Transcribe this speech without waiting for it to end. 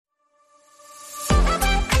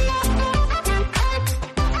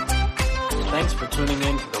tuning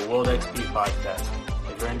in to the World XP podcast.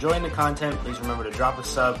 If you're enjoying the content, please remember to drop a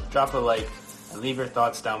sub, drop a like, and leave your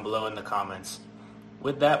thoughts down below in the comments.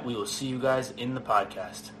 With that, we will see you guys in the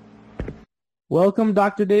podcast. Welcome,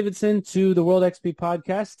 Dr. Davidson, to the World XP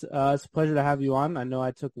podcast. It's a pleasure to have you on. I know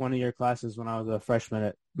I took one of your classes when I was a freshman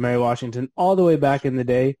at Mary Washington all the way back in the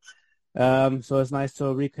day. So it's nice to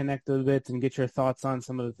reconnect a bit and get your thoughts on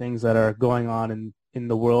some of the things that are going on in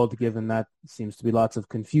the world, given that seems to be lots of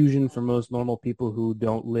confusion for most normal people who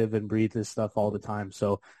don't live and breathe this stuff all the time.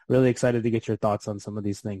 So really excited to get your thoughts on some of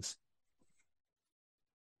these things.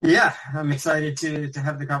 Yeah, I'm excited to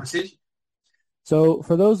have the conversation. So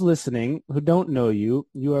for those listening who don't know you,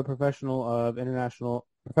 you are a professor of international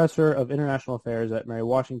affairs at Mary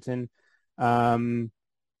Washington. I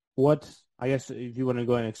guess if you want to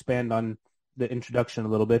go and expand on the introduction a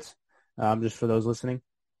little bit, just for those listening.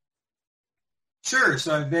 Sure.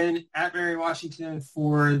 So I've been at Mary Washington this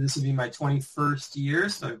will be my 21st year.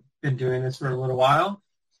 So I've been doing this for a little while.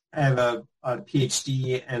 I have a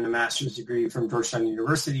PhD and a master's degree from Georgetown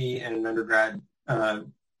University and an undergrad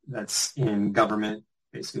that's in government,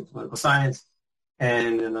 basically political science,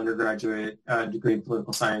 and an undergraduate degree in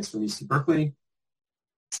political science from UC Berkeley.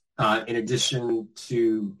 In addition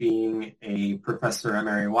to being a professor at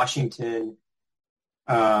Mary Washington,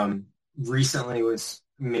 recently was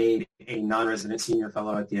made a non-resident senior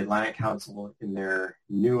fellow at the Atlantic Council in their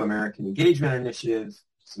New American Engagement Initiative.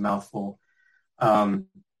 It's a mouthful. It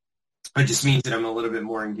just means that I'm a little bit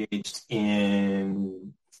more engaged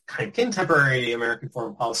in kind of contemporary American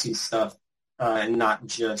foreign policy stuff and not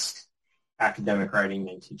just academic writing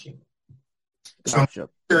and teaching. Gotcha.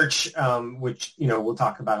 So research, which, we'll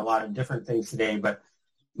talk about a lot of different things today, but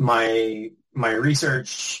my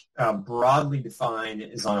research broadly defined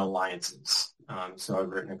is on alliances. So I've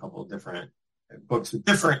written a couple of different books with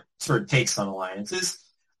different sort of takes on alliances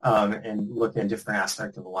and looking at different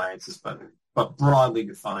aspects of alliances, but broadly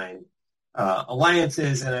defined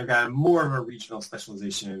alliances. And I've got more of a regional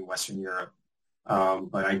specialization in Western Europe,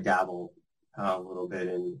 but I dabble a little bit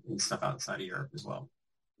in stuff outside of Europe as well.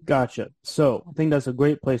 Gotcha. So I think that's a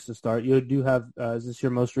great place to start. You do have, is this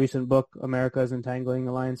your most recent book, America's Entangling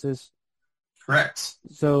Alliances? Correct.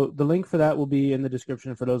 So the link for that will be in the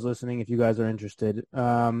description for those listening if you guys are interested.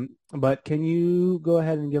 But can you go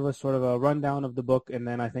ahead and give us sort of a rundown of the book, and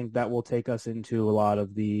then I think that will take us into a lot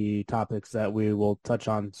of the topics that we will touch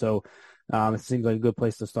on. So it seems like a good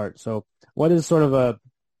place to start. So what is sort of an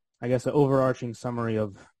overarching summary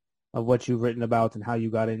of what you've written about and how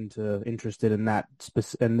you got interested in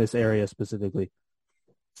in this area specifically?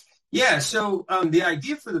 Yeah, so the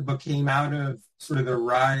idea for the book came out of sort of the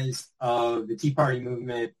rise of the Tea Party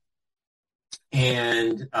movement,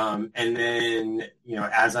 and then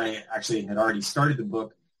as I actually had already started the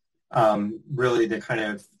book, really the kind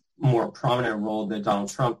of more prominent role that Donald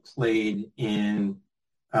Trump played in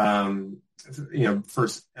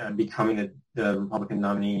first becoming the Republican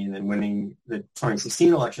nominee and then winning the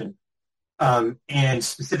 2016 election, and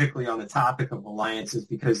specifically on the topic of alliances,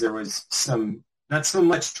 because there was not so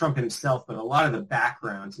much Trump himself, but a lot of the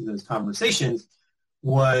background to those conversations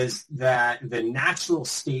was that the natural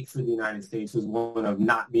state for the United States was one of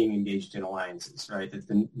not being engaged in alliances, right?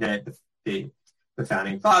 That the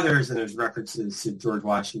founding fathers, and there's references to George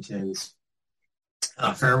Washington's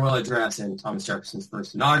farewell address and Thomas Jefferson's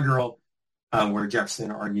first inaugural, where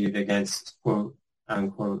Jefferson argued against, quote,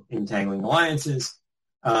 unquote, entangling alliances.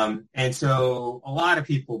 And so a lot of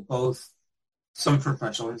people, both some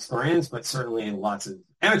professional historians, but certainly lots of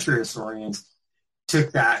amateur historians,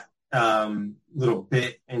 took that little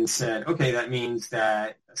bit and said, okay, that means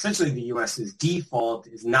that essentially the U.S.'s default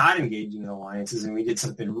is not engaging in alliances, and we did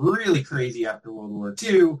something really crazy after World War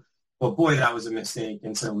II. Well, boy, that was a mistake,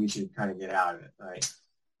 and so we should kind of get out of it, right?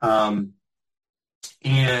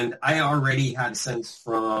 And I already had a sense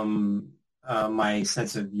from my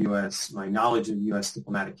knowledge of U.S.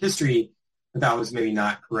 diplomatic history, that was maybe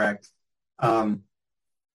not correct. And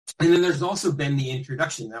then there's also been the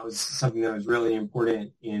introduction. That was something that was really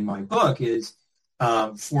important in my book, is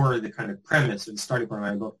for the kind of premise or the starting point of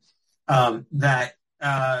my book, that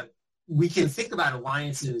we can think about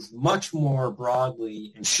alliances much more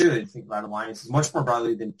broadly, and should think about alliances much more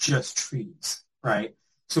broadly than just treaties, right?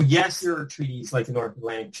 So yes, there are treaties like the North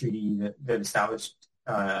Atlantic Treaty that established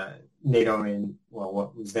NATO in,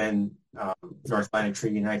 what was then North Atlantic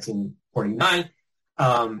Treaty in 1949.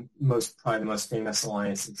 Probably the most famous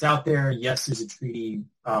alliance that's out there. Yes, there's a treaty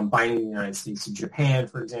binding the United States and Japan,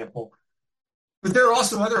 for example. But there are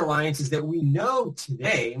also other alliances that we know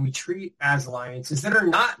today and we treat as alliances that are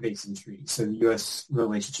not based in treaties. So the U.S.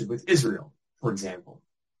 relationship with Israel, for example,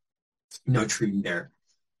 no treaty there.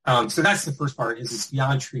 So that's the first part, is it's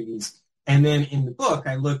beyond treaties. And then in the book,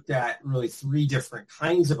 I looked at really three different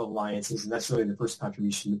kinds of alliances, and that's really the first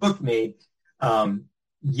contribution the book made.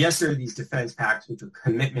 Yes, there are these defense pacts, which are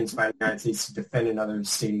commitments by the United States to defend another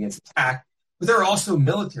state against attack, but there are also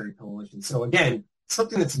military coalitions. So again,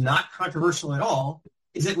 something that's not controversial at all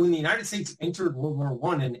is that when the United States entered World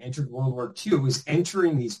War I and entered World War II, it was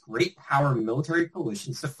entering these great power military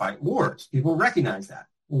coalitions to fight wars. People recognize that.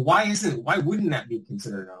 Well, why wouldn't that be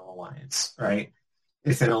considered an alliance, right?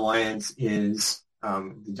 If an alliance is,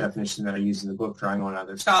 the definition that I use in the book, drawing on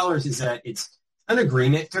other scholars, is that it's an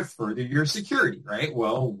agreement to further your security, right?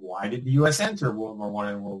 Well, why did the U.S. enter World War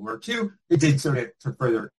I and World War II? It did so to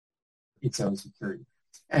further its own security.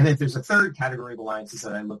 And then there's a third category of alliances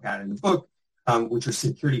that I look at in the book, which are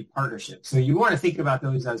security partnerships. So you want to think about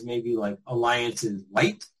those as maybe like alliances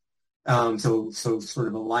light, so sort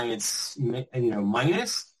of alliance,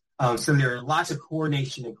 minus. So there are lots of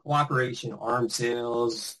coordination and cooperation, arms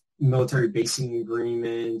sales, military basing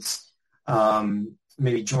agreements,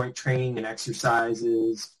 maybe joint training and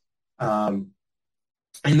exercises. And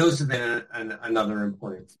those have been another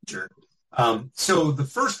important feature. So the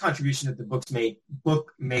first contribution that the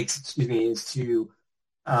book makes, is to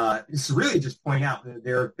really just point out that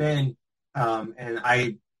there have been, and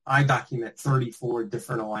I document 34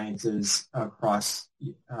 different alliances across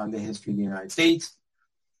the history of the United States.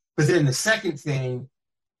 But then the second thing,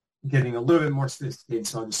 getting a little bit more sophisticated,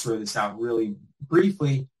 so I'll just throw this out really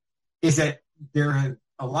briefly, is that there are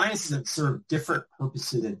alliances that serve different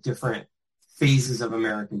purposes at different phases of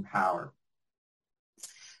American power.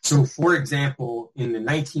 So, for example, in the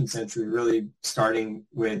 19th century, really starting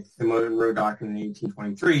with the Monroe Doctrine in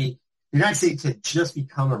 1823, the United States had just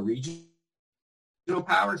become a regional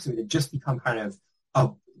power, so it had just become kind of,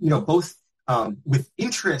 both with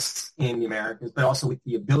interests in the Americas, but also with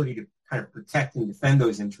the ability to kind of protect and defend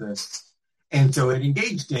those interests. And so it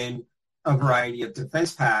engaged in a variety of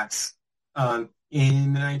defense pacts in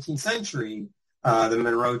the 19th century, the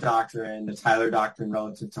Monroe Doctrine, the Tyler Doctrine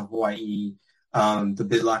relative to Hawaii, the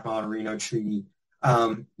Bidlack-Mallarino Treaty,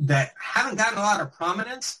 that haven't gotten a lot of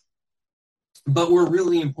prominence, but were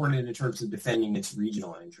really important in terms of defending its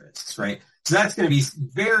regional interests, right? So that's going to be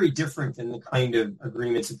very different than the kind of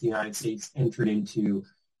agreements that the United States entered into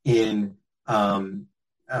in the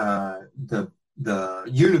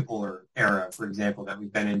unipolar era, for example, that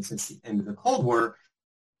we've been in since the end of the Cold War,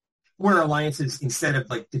 where alliances, instead of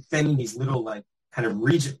like defending these little, like kind of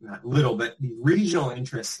not little, but the regional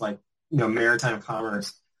interests, like, maritime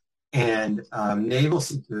commerce and naval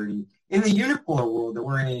security, in the unipolar world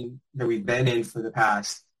that we've been in for the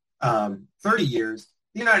past 30 years,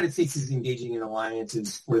 the United States is engaging in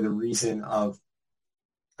alliances for the reason of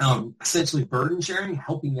essentially burden sharing,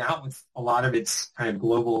 helping out with a lot of its kind of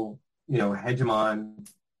global, hegemon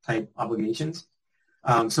type obligations.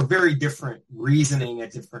 So very different reasoning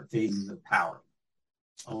at different phases of power.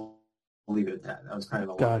 I'll leave it at that. That was kind of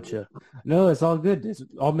a Gotcha. No, it's all good. It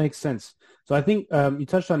all makes sense. So I think you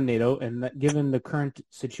touched on NATO, and that given the current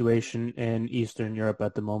situation in Eastern Europe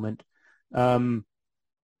at the moment, so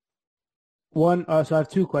I have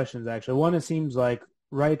two questions, actually. One, it seems like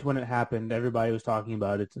right when it happened, everybody was talking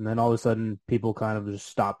about it, and then all of a sudden people kind of just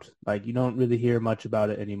stopped. Like, you don't really hear much about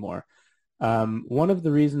it anymore. One of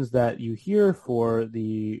the reasons that you hear for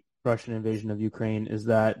the Russian invasion of Ukraine is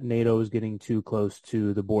that NATO is getting too close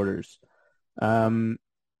to the borders.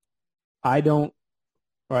 I don't,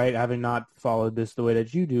 right, having not followed this the way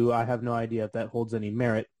that you do, I have no idea if that holds any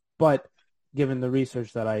merit. But given the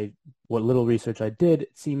research what little research I did,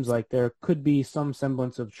 it seems like there could be some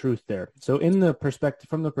semblance of truth there. So from the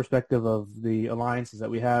perspective of the alliances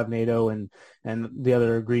that we have, NATO and the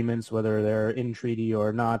other agreements, whether they're in treaty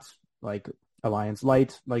or not, like Alliance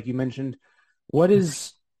Light, like you mentioned, what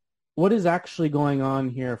is actually going on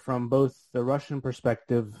here from both the Russian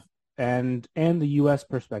perspective and the U.S.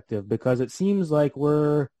 perspective? Because it seems like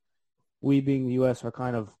we being the U.S. are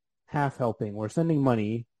kind of half helping. We're sending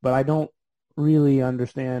money, but I don't really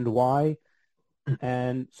understand why.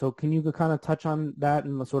 And so can you kind of touch on that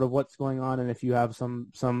and sort of what's going on? And if you have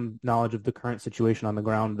some knowledge of the current situation on the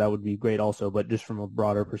ground, that would be great also, but just from a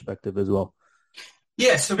broader perspective as well.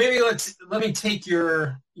 Yeah, so maybe let me take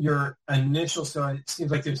your initial. So it seems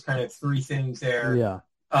like there's kind of three things there. Yeah.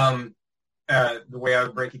 The way I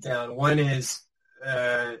would break it down, one is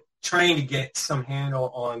trying to get some handle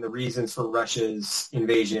on the reasons for Russia's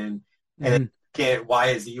invasion, and get why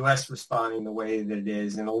is the U.S. responding the way that it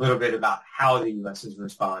is, and a little bit about how the U.S. is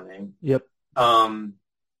responding. Yep.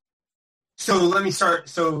 So let me start.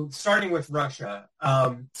 So starting with Russia,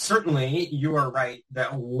 certainly you are right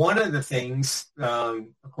that one of the things, of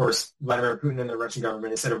course, Vladimir Putin and the Russian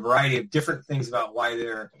government has said a variety of different things about why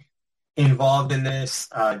they're involved in this,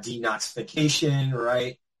 denazification,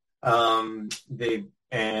 right? They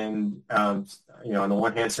and on the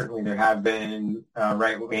one hand, certainly there have been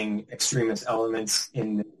right-wing extremist elements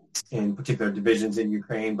in particular divisions in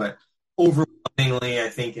Ukraine, but overwhelmingly, I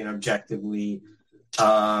think, and objectively,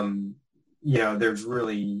 there's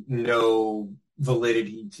really no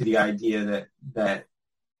validity to the idea that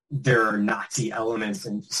there are Nazi elements,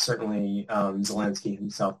 and certainly Zelensky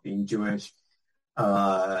himself being Jewish,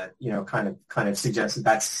 kind of suggests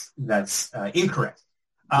that that's incorrect.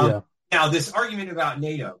 Now, this argument about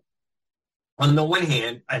NATO, on the one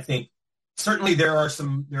hand, I think certainly there are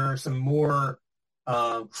some more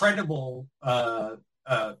credible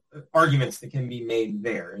arguments that can be made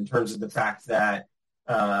there in terms of the fact that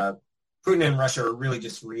Putin and Russia are really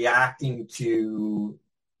just reacting to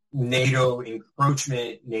NATO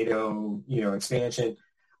encroachment, NATO, expansion.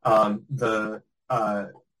 The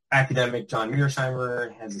academic John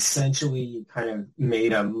Mearsheimer has essentially kind of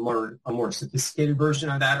made a more sophisticated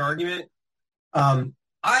version of that argument.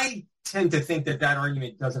 I tend to think that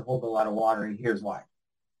argument doesn't hold a lot of water, and here's why.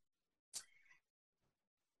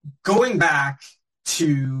 Going back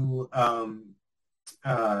to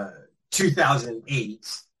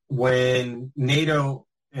 2008, when NATO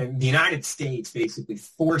and the United States basically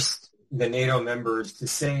forced the NATO members to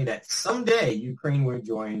say that someday Ukraine would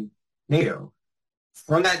join NATO.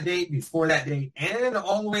 From that date, before that date, and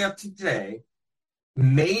all the way up to today,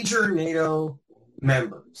 major NATO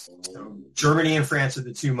members, so Germany and France are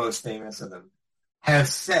the two most famous of them, have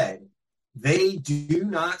said they do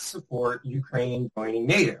not support Ukraine joining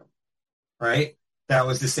NATO, right? That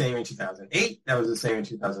was the same in 2008. That was the same in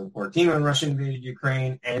 2014 when Russia invaded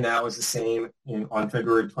Ukraine. And that was the same on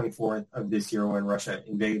February 24th of this year when Russia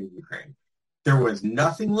invaded Ukraine. There was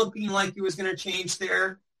nothing looking like it was going to change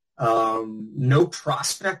there. No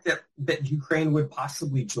prospect that Ukraine would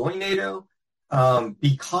possibly join NATO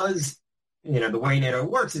because, the way NATO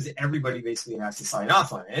works is everybody basically has to sign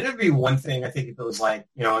off on it. And it would be one thing, I think, if it was like,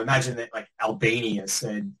 imagine that like Albania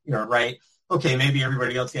said, right, okay, maybe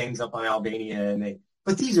everybody else gangs up on Albania,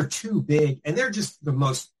 but these are too big, and they're just the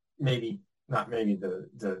most, maybe not maybe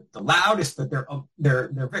the loudest, but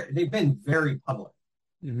they've been very public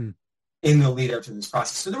in the lead up to this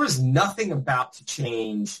process. So there was nothing about to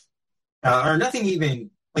change, or nothing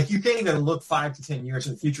even like you can't even look 5 to 10 years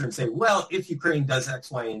in the future and say, well, if Ukraine does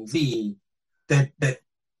X, Y, and Z, that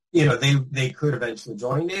they could eventually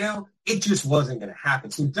join NATO. It just wasn't going to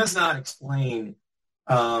happen. So it does not explain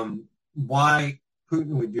why Putin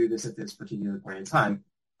would do this at this particular point in time.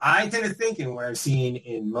 I tend to think, and what I've seen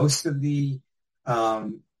in most of the, I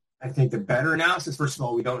think the better analysis, first of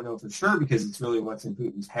all, we don't know for sure because it's really what's in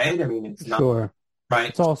Putin's head. I mean, it's not. Sure. Right.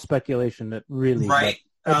 It's all speculation that really, right.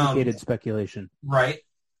 Educated speculation. Right.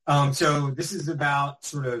 So this is about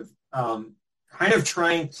sort of kind of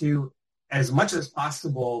trying to, as much as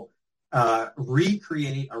possible,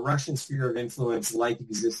 recreate a Russian sphere of influence like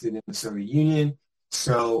existed in the Soviet Union.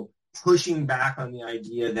 So pushing back on the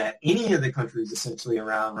idea that any of the countries essentially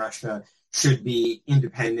around Russia should be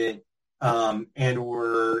independent and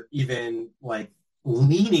or even like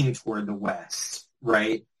leaning toward the West,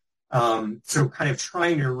 right? So kind of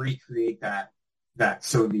trying to recreate that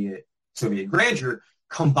Soviet grandeur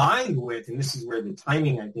combined with, and this is where the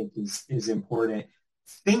timing I think is important,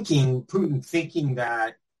 Putin thinking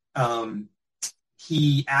that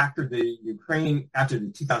he, after the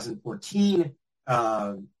 2014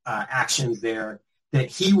 actions there, that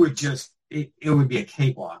he would just, it would be a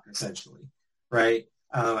cakewalk, essentially, right?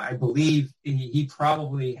 I believe he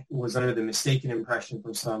probably was under the mistaken impression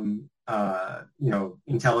from some,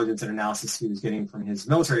 intelligence and analysis he was getting from his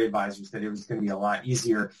military advisors that it was going to be a lot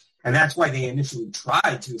easier. And that's why they initially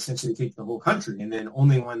tried to essentially take the whole country. And then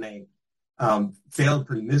only when they failed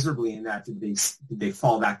pretty miserably in that did they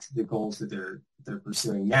fall back to the goals that they're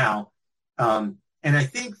pursuing now. And I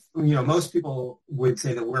think, most people would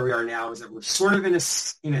say that where we are now is that we're sort of in a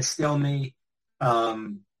stalemate.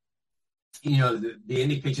 The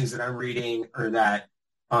indications that I'm reading are that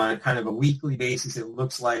on kind of a weekly basis, it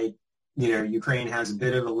looks like, Ukraine has a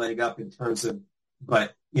bit of a leg up in terms of,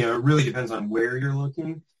 but, it really depends on where you're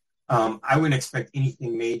looking. I wouldn't expect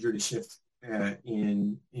anything major to shift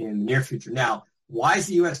in the near future. Now, why is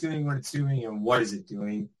the U.S. doing what it's doing, and what is it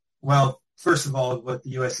doing? Well, first of all, what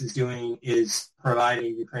the U.S. is doing is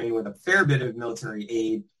providing Ukraine with a fair bit of military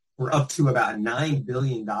aid. We're up to about $9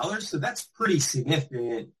 billion, so that's pretty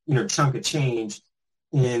significant, chunk of change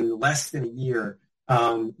in less than a year.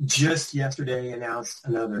 just yesterday announced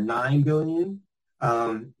another $9 billion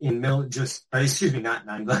not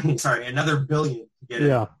 9 billion, sorry, another billion to get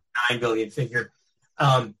a 9 billion figure.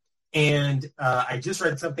 And I just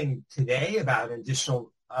read something today about an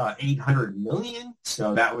additional 800 million.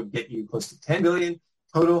 So that would get you close to 10 billion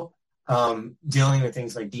total, dealing with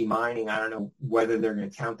things like demining. I don't know whether they're going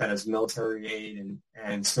to count that as military aid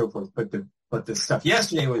and so forth. But the stuff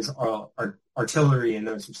yesterday was artillery and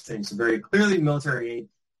those sorts of things. So very clearly military aid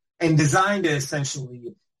and designed to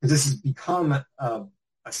essentially, because this has become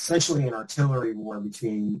essentially an artillery war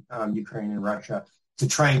between Ukraine and Russia, to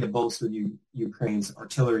trying to bolster Ukraine's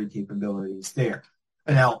artillery capabilities there.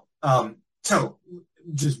 And now, so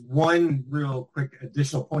just one real quick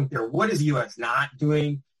additional point there. What is the U.S. not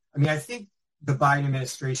doing? I mean, I think the Biden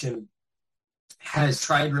administration has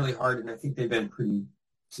tried really hard, and I think they've been pretty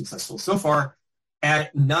successful so far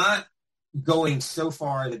at not going so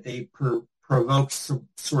far that they provoke some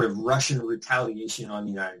sort of Russian retaliation on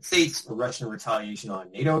the United States or Russian retaliation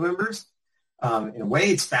on NATO members. In a way,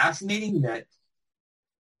 it's fascinating that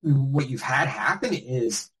what you've had happen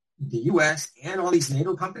is the U.S. and all these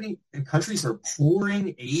NATO countries are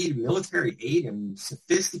pouring aid, military aid, and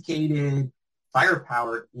sophisticated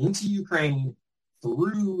firepower into Ukraine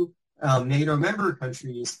through NATO member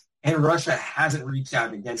countries, and Russia hasn't reached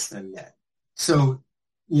out against them yet. So,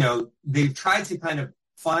 they've tried to kind of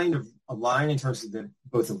find a line in terms of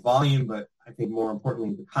both the volume, but I think more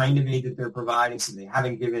importantly, the kind of aid that they're providing. So they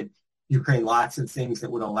haven't given Ukraine lots of things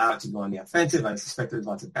that would allow it to go on the offensive. I suspect there's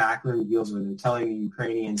lots of backroom deals where they're telling the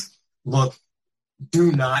Ukrainians, look,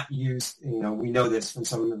 do not use, we know this from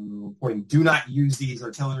some of the reporting, do not use these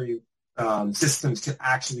artillery systems to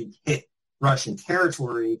actually hit Russian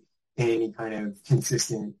territory in any kind of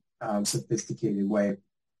consistent, sophisticated way.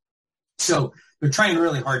 So they're trying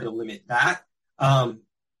really hard to limit that and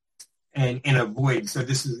avoid. So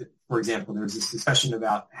this is, for example, there was this discussion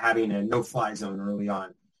about having a no-fly zone early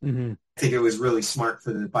on. Mm-hmm. I think it was really smart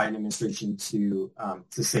for the Biden administration to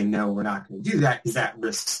say, no, we're not going to do that because that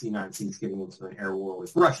risks the United States getting into an air war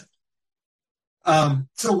with Russia.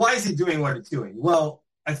 So why is it doing what it's doing? Well,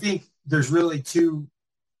 I think there's really two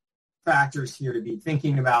factors here to be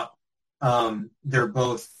thinking about. They're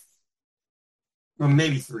both, well,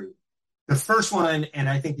 maybe three. The first one, and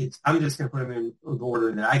I think I'm just going to put them in the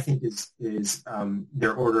order that I think is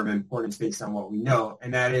their order of importance based on what we know,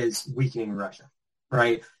 and that is weakening Russia,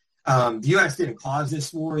 right? The U.S. didn't cause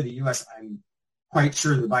this war. The U.S., I'm quite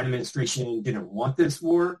sure the Biden administration didn't want this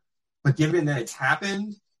war, but given that it's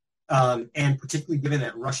happened, and particularly given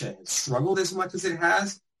that Russia has struggled as much as it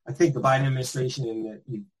has, I think the Biden administration, and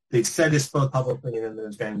they've said this both publicly and then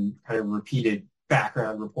there's been kind of repeated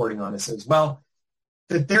background reporting on this as well,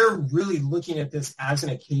 that they're really looking at this as an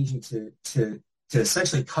occasion to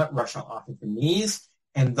essentially cut Russia off at the knees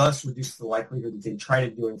and thus reduce the likelihood that they try to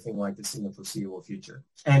do anything like this in the foreseeable future.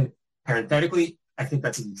 And parenthetically, I think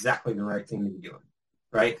that's exactly the right thing to be doing,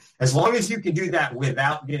 right? As long as you can do that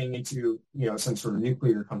without getting into, some sort of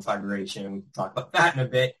nuclear conflagration, we can talk about that in a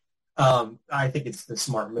bit, I think it's the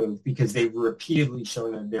smart move because they've repeatedly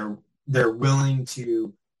shown that they're willing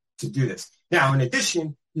to do this. Now, in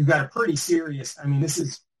addition, you've got a pretty serious, this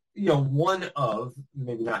is, one of,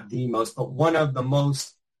 maybe not the most, but one of the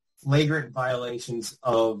most flagrant violations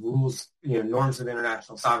of rules, norms of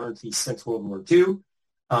international sovereignty since World War II.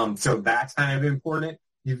 So that's kind of important.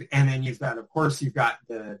 And then you've got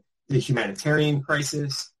the humanitarian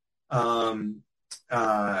crisis as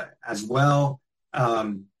well.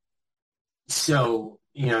 So,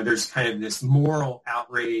 there's kind of this moral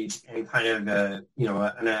outrage and kind of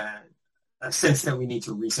a sense that we need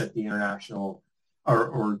to reset the international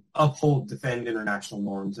or defend international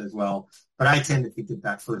norms as well. But I tend to think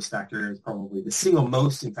that first factor is probably the single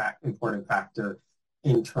most, important factor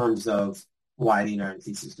in terms of why the United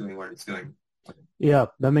States is doing what it's doing. Yeah,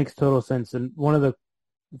 that makes total sense. And one of the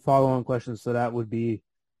follow-on questions to that would be,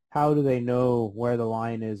 how do they know where the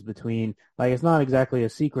line is between, it's not exactly a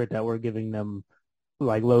secret that we're giving them,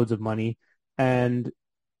 loads of money. And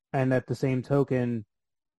at the same token,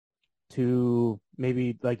 to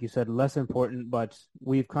maybe, like you said, less important, but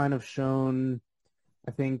we've kind of shown,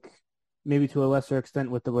 I think, maybe to a lesser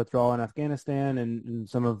extent with the withdrawal in Afghanistan and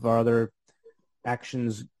some of our other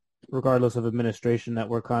actions, regardless of administration, that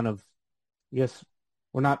we're kind of, I guess,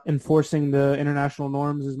 we're not enforcing the international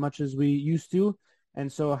norms as much as we used to.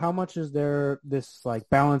 And so how much is there this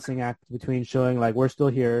balancing act between showing we're still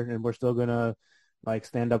here and we're still going to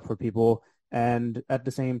stand up for people and at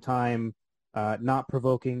the same time not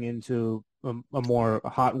provoking into a more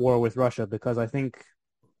hot war with Russia? Because I think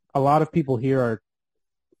a lot of people here are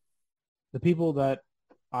the people that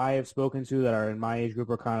I have spoken to that are in my age group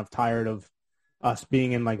are kind of tired of us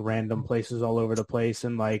being in like random places all over the place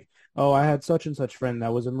and like, oh, I had such and such friend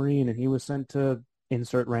that was a Marine and he was sent to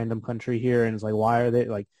insert random country here, and it's like, why are they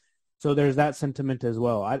like? So there's that sentiment as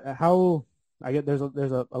well. I get there's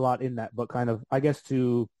a lot in that, but kind of I guess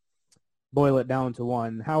to boil it down to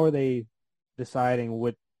one, how are they deciding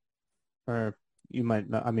what, or you might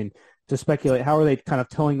not, I mean, to speculate, how are they kind of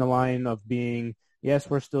towing the line of being, yes,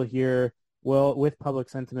 we're still here, well, with public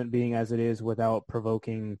sentiment being as it is without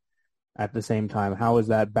provoking at the same time? How is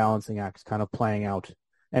that balancing act kind of playing out?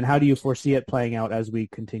 And how do you foresee it playing out as we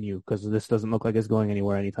continue? Because this doesn't look like it's going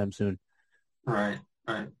anywhere anytime soon. Right,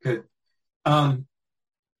 good.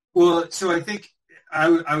 Well, so I think I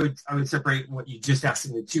would separate what you just asked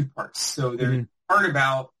into two parts. So there's part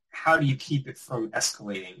about how do you keep it from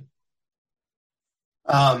escalating,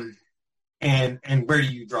 and where do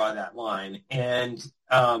you draw that line? And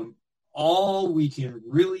all we can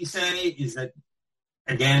really say is that,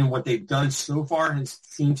 again, what they've done so far has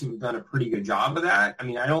seemed to have done a pretty good job of that. I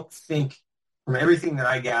mean, I don't think, from everything that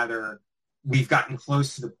I gather, we've gotten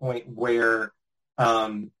close to the point where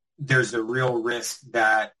there's a real risk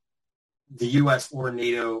that the U.S. or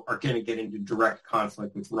NATO are going to get into direct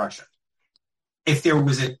conflict with Russia. If there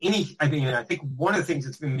was I think one of the things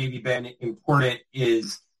that's been important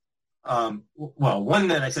is, one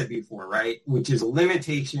that I said before, right, which is a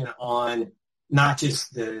limitation on not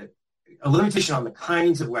just a limitation on the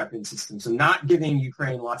kinds of weapon systems, so not giving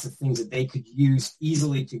Ukraine lots of things that they could use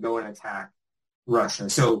easily to go and attack Russia.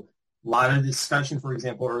 So a lot of discussion, for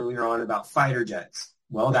example, earlier on about fighter jets.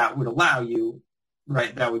 Well, that would allow you,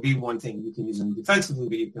 right, that would be one thing. You can use them defensively,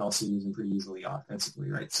 but you can also use them pretty easily offensively,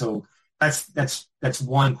 right? So that's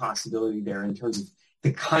one possibility there in terms of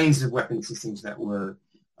the kinds of weapon systems that we're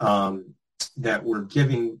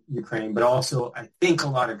giving Ukraine, but also I think a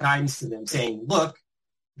lot of guidance to them saying, look,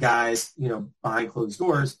 guys, behind closed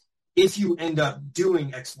doors, if you end up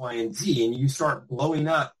doing X, Y, and Z and you start blowing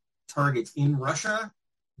up targets in Russia,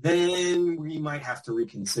 then we might have to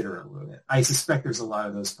reconsider it a little bit. I suspect there's a lot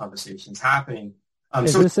of those conversations happening.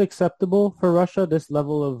 Is this acceptable for Russia, this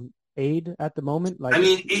level of aid at the moment? Like, I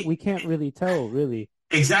mean, we can't really tell, really.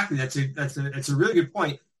 Exactly. That's a really good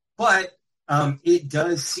point. But it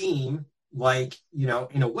does seem like,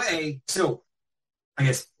 in a way, so I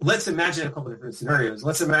guess let's imagine a couple of different scenarios.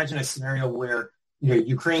 Let's imagine a scenario where,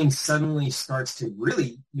 Ukraine suddenly starts to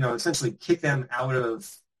really, essentially kick them out of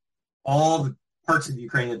all the parts of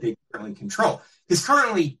Ukraine that they currently control. Because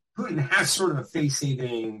currently Putin has sort of a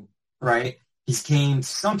face-saving, right? He's gained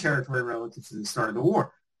some territory relative to the start of the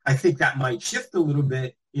war. I think that might shift a little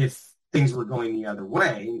bit if things were going the other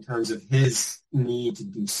way in terms of his need to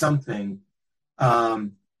do something.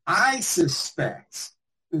 I suspect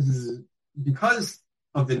this is because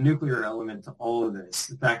of the nuclear element to all of this,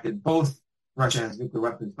 the fact that both Russia has nuclear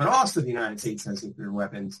weapons, but also the United States has nuclear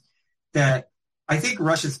weapons, that I think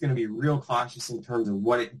Russia's going to be real cautious in terms of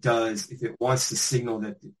what it does if it wants to signal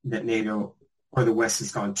that NATO or the West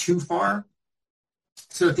has gone too far.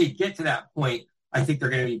 So if they get to that point, I think they're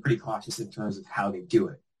going to be pretty cautious in terms of how they do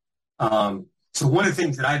it. So one of the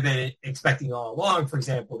things that I've been expecting all along, for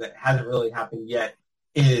example, that hasn't really happened yet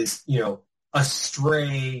is, a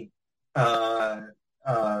stray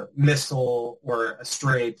missile or a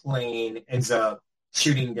stray plane ends up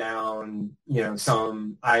shooting down,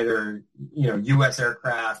 some either, U.S.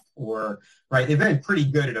 aircraft or, right, they've been pretty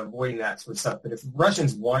good at avoiding that sort of stuff. But if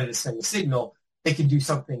Russians wanted to send a signal, they could do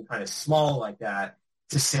something kind of small like that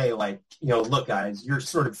to say, like, look, guys,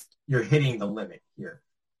 you're hitting the limit here.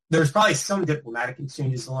 There's probably some diplomatic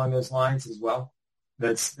exchanges along those lines as well.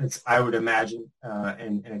 That's I would imagine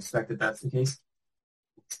and expect that that's the case.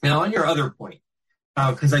 Now, on your other point,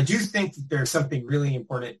 because I do think that there's something really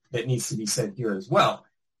important that needs to be said here as well,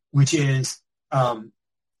 which is I've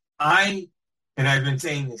been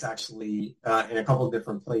saying this actually in a couple of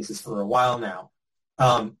different places for a while now.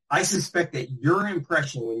 I suspect that your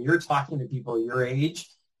impression when you're talking to people your age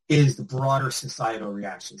is the broader societal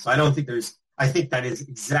reaction. So I think that is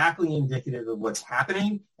exactly indicative of what's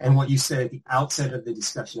happening and what you said at the outset of the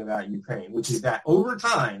discussion about Ukraine, which is that over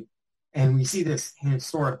time, and we see this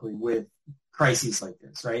historically with crises like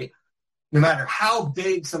this, right? No matter how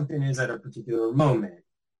big something is at a particular moment,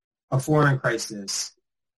 a foreign crisis,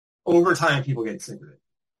 over time people get sick of it,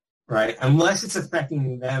 right? Unless it's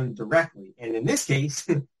affecting them directly. And in this case,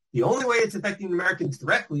 the only way it's affecting Americans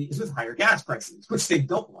directly is with higher gas prices, which they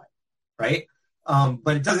don't like, right?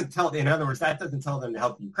 But it doesn't tell, in other words, that doesn't tell them to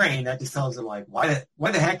help Ukraine. That just tells them, like, why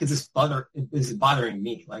the heck is it bothering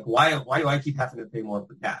me? Like, why do I keep having to pay more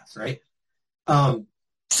for gas, right?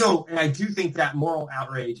 So, and I do think that moral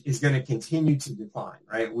outrage is going to continue to decline,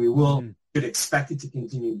 right? We could expect it to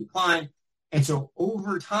continue to decline. And so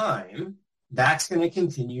over time, that's going to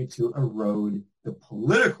continue to erode the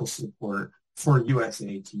political support for U.S.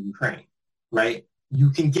 aid to Ukraine, right?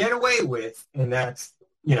 You can get away with, and that's,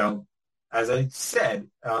 as I said,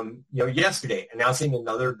 yesterday, announcing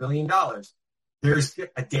another $1 billion. There's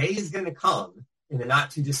a day is going to come in the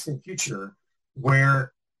not too distant future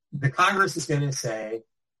where the Congress is going to say,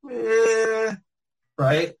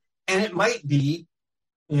 right? And it might be,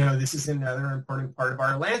 this is another important part of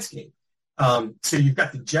our landscape. So you've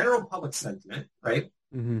got the general public sentiment, right?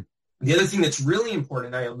 Mm-hmm. The other thing that's really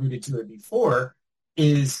important, I alluded to it before,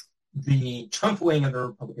 is the Trump wing of the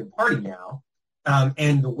Republican Party now.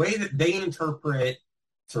 And the way that they interpret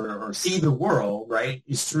or see the world, right,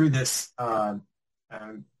 is through this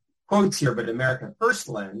quotes here, but America First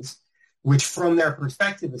lens, which from their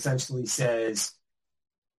perspective essentially says,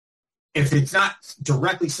 if it's not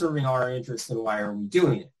directly serving our interests, then why are we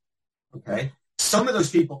doing it? Okay. Some of those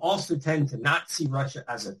people also tend to not see Russia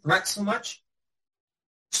as a threat so much.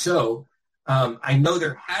 So I know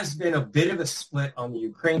there has been a bit of a split on the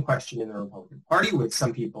Ukraine question in the Republican Party, with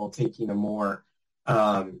some people taking a more,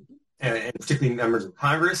 and particularly members of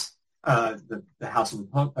Congress, the House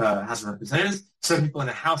of Representatives, some people in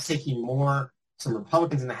the House taking more, some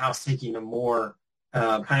Republicans in the House taking a more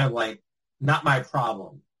kind of like, not my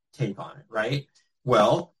problem take on it, right?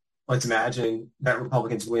 Well, let's imagine that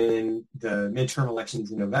Republicans win the midterm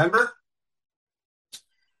elections in November,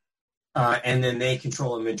 and then they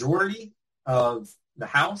control a majority of the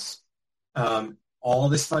House. All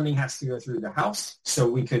this funding has to go through the House, so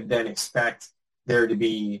we could then expect there to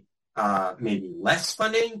be maybe less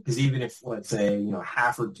funding, because even if, let's say,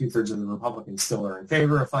 half or two-thirds of the Republicans still are in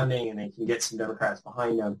favor of funding and they can get some Democrats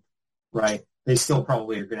behind them, right, they still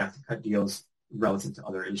probably are going to have to cut deals relative to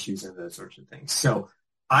other issues and those sorts of things. So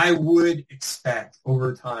I would expect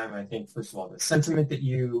over time, I think, first of all, the sentiment that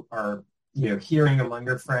you are, hearing among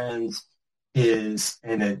your friends is,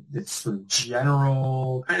 and it's sort of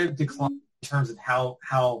general kind of decline in terms of how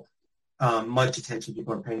much attention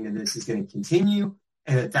people are paying to this is going to continue,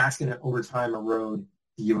 and that's going to over time erode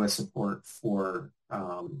the U.S. support for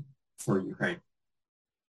Ukraine.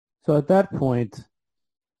 So at that point,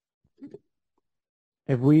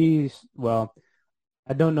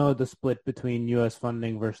 I don't know the split between U.S.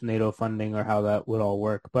 funding versus NATO funding or how that would all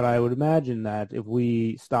work, but I would imagine that if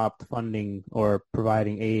we stopped funding or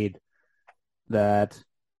providing aid, I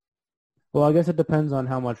guess it depends on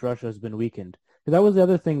how much Russia has been weakened. Because that was the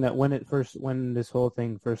other thing that when this whole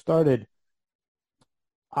thing first started,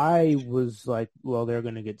 I was like, well, they're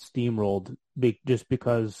going to get steamrolled just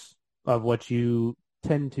because of what you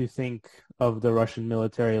tend to think of the Russian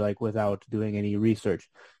military, like, without doing any research.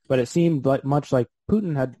 But it seemed much like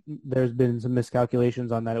Putin there's been some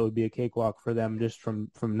miscalculations on that. It would be a cakewalk for them just from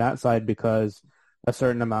that side, because a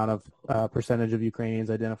certain amount of percentage of Ukrainians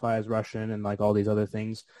identify as Russian and like all these other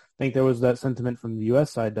things. I think there was that sentiment from the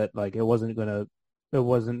U.S. side that like it wasn't going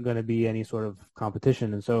to be any sort of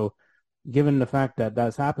competition. And so given the fact that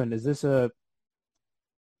that's happened, is this a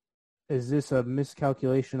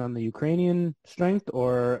miscalculation on the Ukrainian strength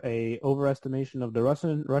or a overestimation of the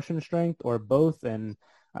Russian strength, or both? And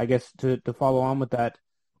I guess to follow on with that,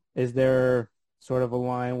 is there sort of a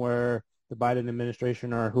line where the Biden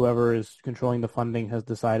administration or whoever is controlling the funding has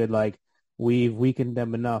decided, like, we've weakened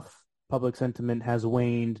them enough, public sentiment has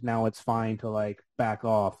waned, now it's fine to like back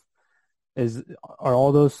off? Are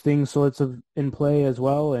all those things sorts of in play as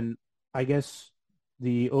well? And I guess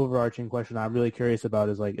the overarching question I'm really curious about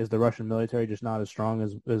is, like, is the Russian military just not as strong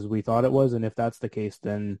as we thought it was? And if that's the case,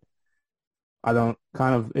 then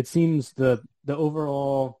it seems the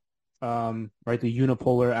overall, right, the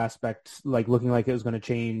unipolar aspect, like looking like it was going to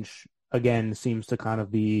change again, seems to kind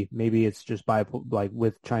of be, maybe it's just like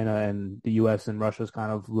with China and the US and Russia's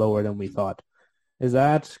kind of lower than we thought. Is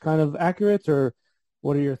that kind of accurate, or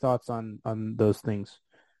what are your thoughts on those things?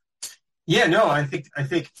 Yeah, no, I think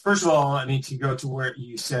first of all, I mean, to go to where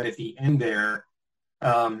you said at the end there,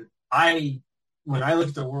 when I look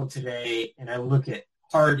at the world today and I look at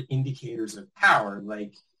hard indicators of power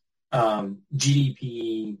like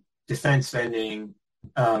GDP, defense spending,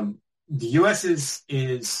 the U.S.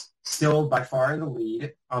 is still by far in the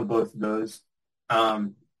lead on both of those.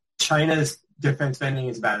 China's defense spending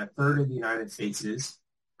is about a third of the United States',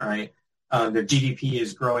 right? Their GDP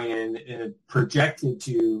is growing and projected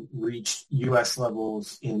to reach U.S.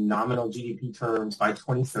 levels in nominal GDP terms by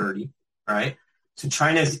 2030, right? So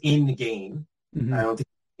China's in the game. Mm-hmm. I don't think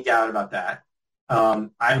there's any doubt about that.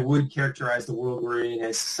 I would characterize the world we're in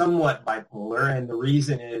as somewhat bipolar, and the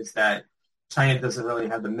reason is that China doesn't really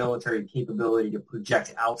have the military capability to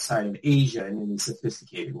project outside of Asia in any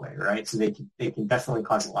sophisticated way, right? So they can definitely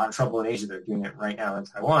cause a lot of trouble in Asia. They're doing it right now in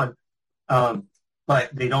Taiwan, but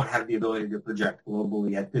they don't have the ability to project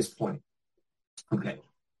globally at this point. Okay,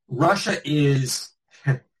 Russia is,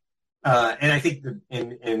 and I think,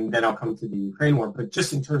 and then I'll come to the Ukraine war, but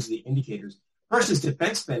just in terms of the indicators, Russia's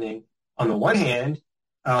defense spending, on the one hand,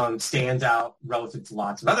 stands out relative to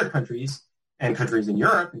lots of other countries and countries in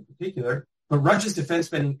Europe in particular, but Russia's defense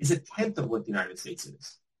spending is a tenth of what the United States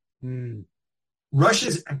is. Mm.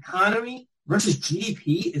 Russia's economy, Russia's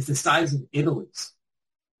GDP is the size of Italy's.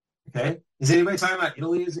 Okay? Is anybody talking about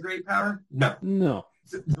Italy as a great power? No. No.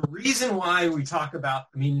 The reason why we talk about,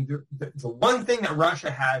 I mean, the one thing that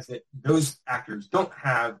Russia has that those actors don't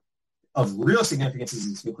have of real significance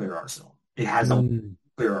is its nuclear arsenal. It has a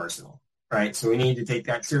nuclear arsenal, right? So we need to take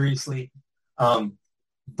that seriously.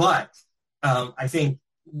 But I think,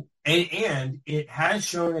 and it has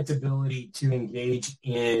shown its ability to engage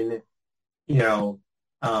in,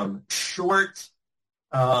 short,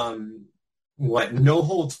 no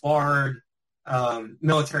holds barred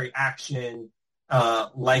military action,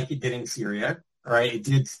 like it did in Syria, right?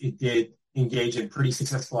 It did engage in pretty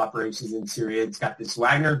successful operations in Syria. It's got this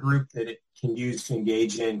Wagner group that it can use to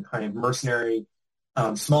engage in kind of mercenary,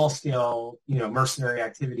 small-scale, mercenary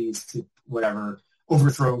activities to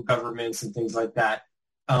overthrow governments and things like that.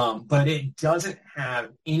 But it doesn't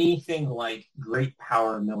have anything like great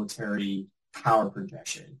power military power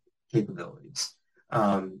projection capabilities.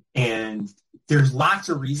 And there's lots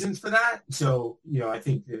of reasons for that. So, I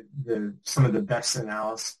think that some of the best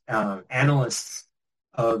analysts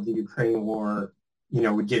of the Ukraine war,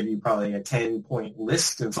 would give you probably a 10-point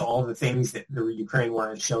list of all the things that the Ukraine war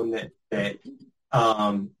has shown that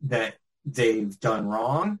they've done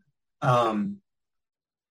wrong.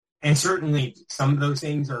 And certainly some of those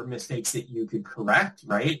things are mistakes that you could correct,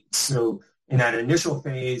 right? So in that initial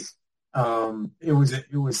phase, it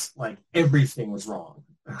was like everything was wrong.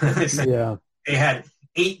 Yeah. They had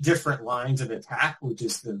 8 different lines of attack, which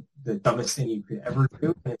is the dumbest thing you could ever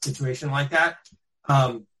do in a situation like that.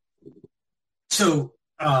 But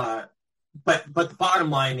the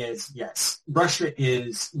bottom line is, yes, Russia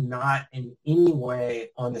is not in any way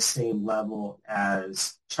on the same level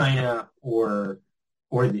as China or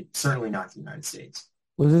certainly not the United States.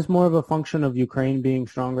 Was this more of a function of Ukraine being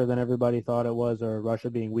stronger than everybody thought it was, or Russia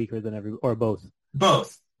being weaker than or both?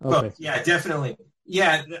 Both. Okay. Both. Yeah, definitely.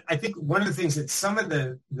 Yeah, I think one of the things that some of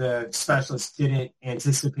the specialists didn't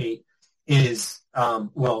anticipate is, 2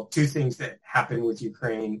 things that happened with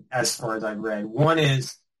Ukraine as far as I've read. One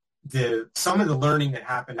is some of the learning that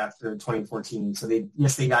happened after 2014. So they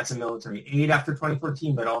got some military aid after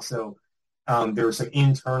 2014, but also there was some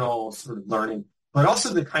internal sort of learning. But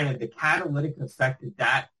also the kind of the catalytic effect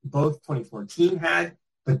that both 2014 had,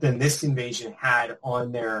 but then this invasion had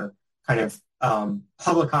on their kind of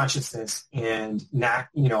public consciousness and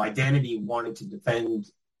identity, wanting to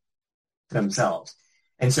defend themselves.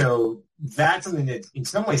 And so that's something that in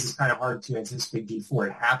some ways is kind of hard to anticipate before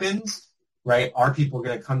it happens, right? Are people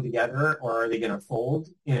going to come together, or are they going to fold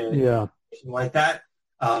in a situation like that?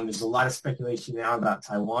 There's a lot of speculation now about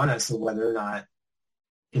Taiwan as to whether or not,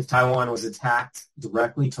 if Taiwan was attacked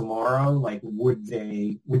directly tomorrow, like would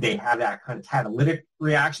they have that kind of catalytic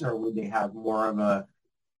reaction, or would they have more of a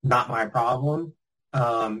not my problem?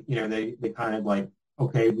 They kind of like,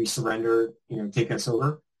 okay, we surrender, take us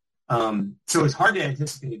over. So it's hard to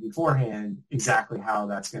anticipate beforehand exactly how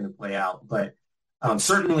that's going to play out. But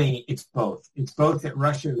certainly it's both. It's both that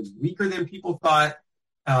Russia is weaker than people thought,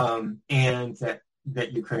 and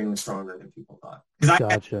that Ukraine was stronger than people thought.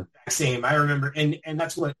 Gotcha. I remember, and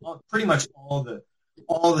that's what pretty much all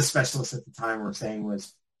the specialists at the time were saying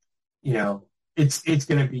was, it's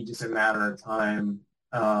going to be just a matter of time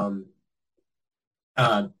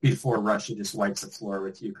before Russia just wipes the floor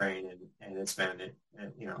with Ukraine and expand it,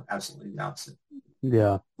 and absolutely the opposite.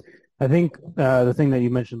 Yeah, I think the thing that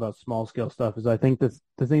you mentioned about small scale stuff is, I think the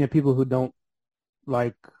thing that people who don't,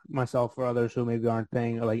 like myself or others who maybe aren't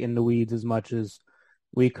paying in the weeds as much, as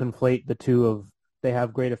we conflate the two of, they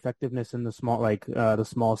have great effectiveness in the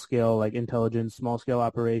small scale, intelligence, small scale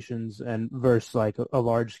operations, and versus a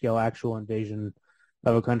large scale actual invasion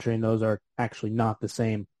of a country, and those are actually not the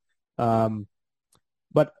same.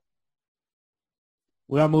 But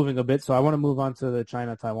we are moving a bit, so I want to move on to the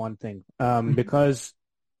China-Taiwan thing, because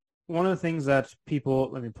one of the things that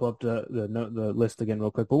people, let me pull up the list again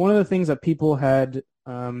real quick, but one of the things that people had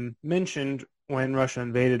mentioned when Russia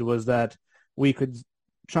invaded was that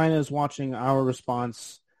China is watching our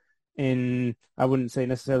response in, I wouldn't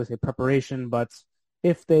necessarily say preparation, but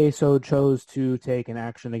if they so chose to take an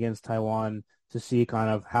action against Taiwan, to see kind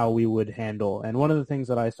of how we would handle. And one of the things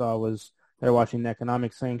that I saw was they're watching the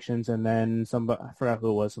economic sanctions, and then somebody, I forgot who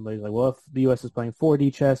it was, somebody's like, well, if the U.S. is playing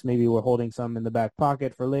 4D chess, maybe we're holding some in the back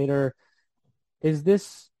pocket for later. Is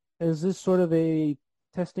this sort of a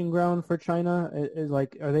testing ground for China? Is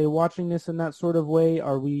like, are they watching this in that sort of way?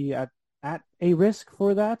 Are we at a risk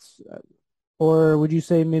for that? Or would you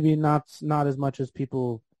say maybe not as much as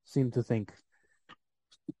people seem to think?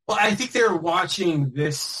 Well, I think they're watching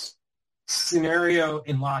this scenario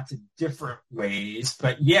in lots of different ways,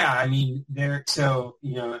 but yeah, I mean, I've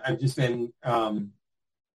just been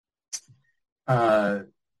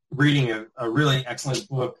reading a really excellent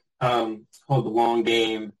book called The Long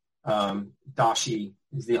Game. Dashi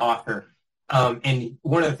is the author, and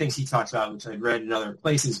one of the things he talks about, which I'd read in other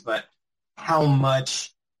places, but how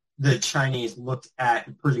much the Chinese looked at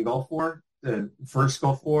the Persian Gulf War, the first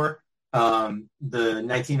Gulf War, the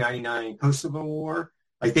 1999 Kosovo War.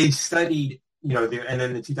 Like, they've studied, and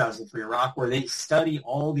then the 2003 Iraq War. They study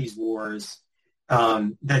all these wars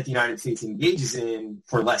that the United States engages in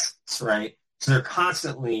for lessons, right? So they're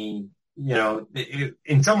constantly,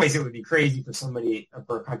 in some ways it would be crazy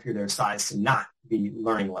for a country their size to not be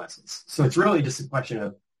learning lessons. So it's really just a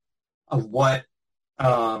question of what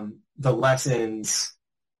what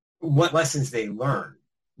lessons they learn,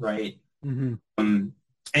 right? Mm-hmm.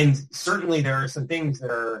 And certainly there are some things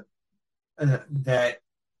that are that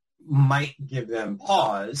might give them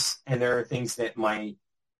pause, and there are things that might,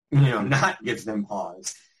 not give them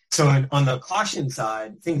pause. So on the caution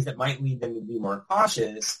side, things that might lead them to be more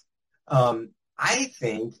cautious, I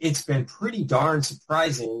think it's been pretty darn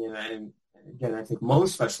surprising, and again, I think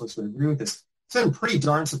most specialists would agree with this. It's been pretty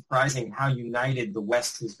darn surprising how united the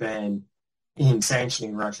West has been in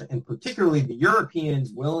sanctioning Russia, and particularly the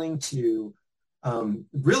Europeans willing to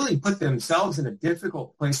really put themselves in a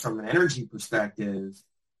difficult place from an energy perspective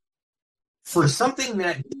for something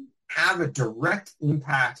that have a direct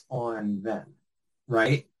impact on them,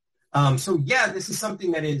 right? So yeah, this is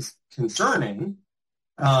something that is concerning,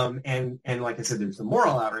 and like I said, there's the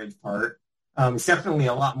moral outrage part. It's definitely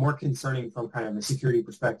a lot more concerning from kind of a security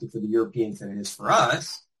perspective for the Europeans than it is for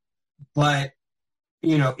us. But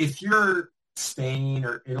if you're Spain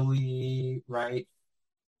or Italy, right,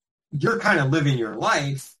 you're kind of living your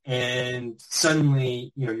life, and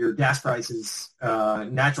suddenly, your gas prices,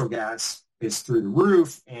 natural gas is through the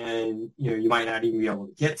roof, and, you might not even be able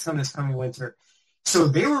to get some this coming winter. So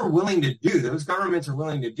those governments are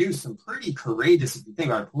willing to do some pretty courageous, if you think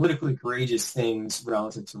about it, politically courageous things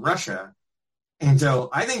relative to Russia. And so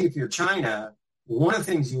I think if you're China, one of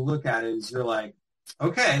the things you look at is you're like,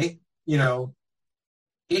 okay,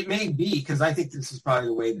 it may be, because I think this is probably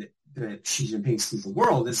the way that Xi Jinping sees the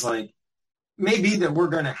world, is like, maybe that we're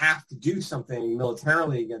going to have to do something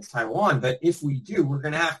militarily against Taiwan, but if we do, we're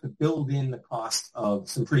going to have to build in the cost of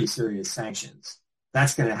some pretty serious sanctions.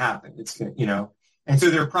 That's going to happen. It's going to, and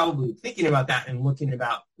so they're probably thinking about that and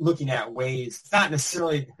looking at ways. It's not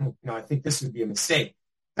necessarily, I think this would be a mistake.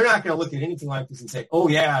 They're not going to look at anything like this and say, oh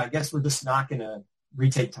yeah, I guess we're just not going to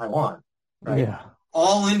retake Taiwan, right? Yeah.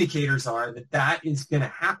 All indicators are that is going to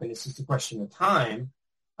happen. It's just a question of time.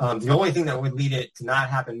 The only thing that would lead it to not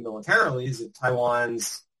happen militarily is if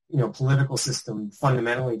Taiwan's, political system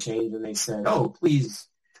fundamentally changed and they said, oh, please,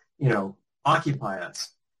 occupy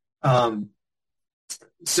us.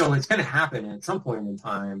 So it's going to happen at some point in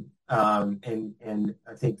time. And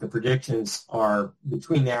I think the predictions are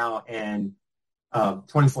between now and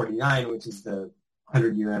 2049, which is the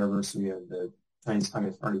 100-year anniversary of the Chinese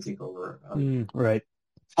Communist Party takeover. Right.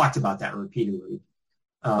 Talked about that repeatedly.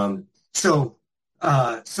 So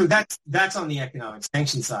that's on the economic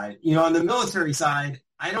sanction side. On the military side,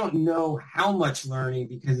 I don't know how much learning,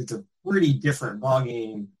 because it's a pretty different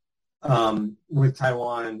ballgame with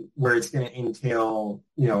Taiwan, where it's going to entail,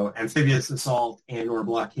 amphibious assault and or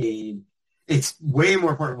blockade. It's way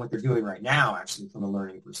more important what they're doing right now, actually, from a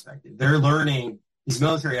learning perspective. They're learning these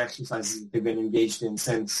military exercises that they've been engaged in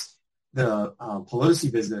since the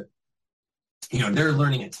Pelosi visit. They're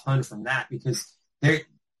learning a ton from that, because they're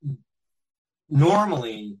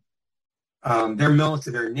normally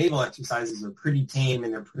their naval exercises are pretty tame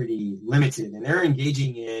and they're pretty limited, and they're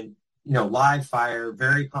engaging in live fire,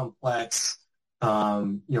 very complex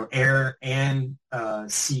air and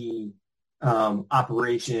sea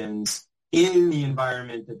operations in the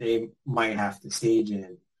environment that they might have to stage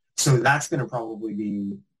in. So that's going to probably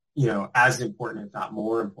be as important, if not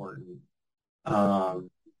more important.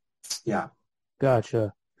 Yeah.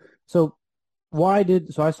 Gotcha. So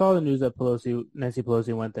I saw the news that Nancy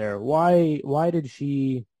Pelosi went there. Why did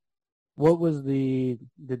she, what was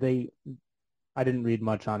did they I didn't read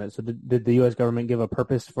much on it. So did the U.S. government give a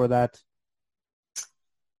purpose for that?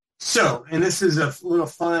 So, and this is a little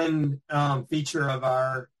fun feature of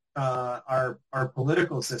our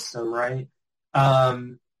political system, right?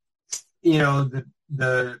 The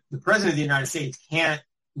president of the United States can't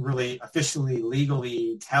really officially,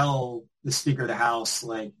 legally tell the Speaker of the House,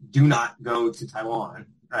 like, do not go to Taiwan,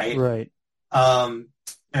 right? Right.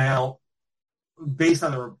 Now, based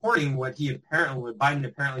on the reporting, what Biden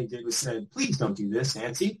apparently did was said, please don't do this,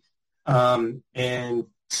 Nancy. And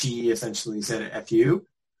she essentially said, F you.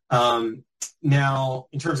 Now,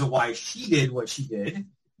 in terms of why she did what she did,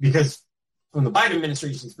 because from the Biden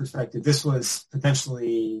administration's perspective, this was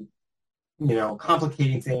potentially,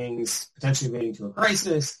 complicating things, potentially leading to a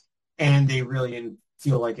crisis, and they really didn't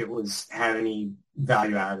feel like it had any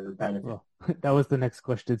value add or benefit. Well, that was the next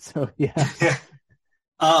question. So, yeah.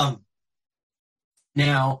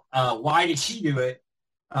 Now, why did she do it?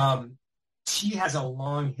 She has a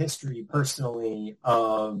long history personally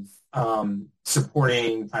of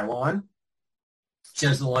supporting Taiwan. She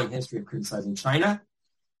has a long history of criticizing China.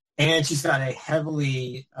 And she's got a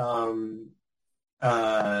heavily,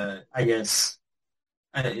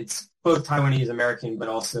 it's both Taiwanese American, but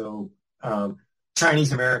also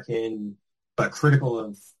Chinese American, but critical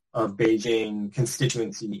of Beijing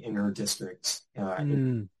constituency in her district.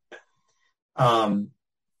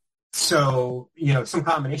 So, some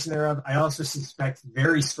combination thereof. I also suspect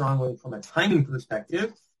very strongly from a timing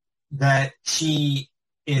perspective that she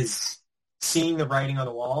is seeing the writing on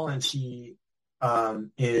the wall, and she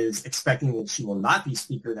is expecting that she will not be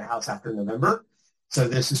Speaker of the House after November. So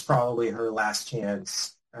this is probably her last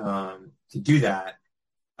chance to do that.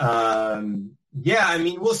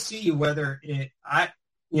 We'll see whether it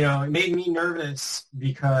made me nervous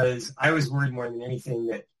because I was worried more than anything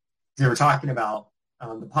that they were talking about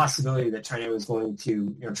the possibility that China was going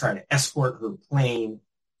to, try to escort her plane.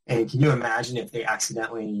 And can you imagine if they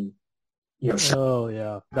accidentally, Oh,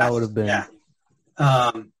 yeah. That would have been. Yeah.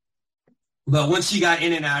 But once she got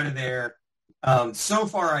in and out of there, so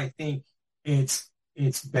far I think it's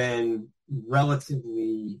been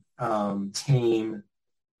relatively tame,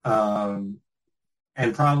 and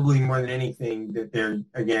probably more than anything that they're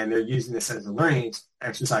using this as a learning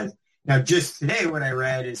exercise. Now, just today, what I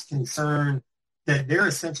read is concern that they're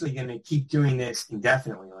essentially going to keep doing this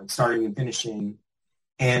indefinitely, like starting and finishing,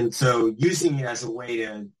 and so using it as a way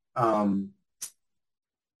to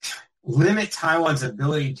limit Taiwan's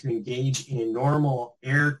ability to engage in normal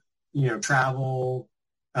air, travel,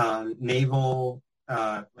 naval,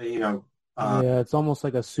 it's almost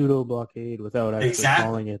like a pseudo blockade without actually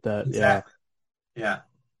calling it that. Exactly. Yeah.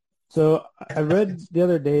 So I read the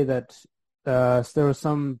other day that there was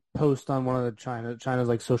some post on one of the China's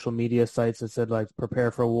like social media sites that said like prepare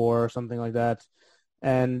for war or something like that.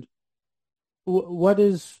 And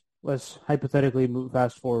let's hypothetically move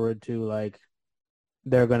fast forward to like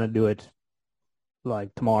they're going to do it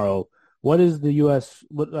like tomorrow. What is the U.S.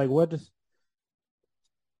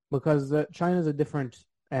 because China's a different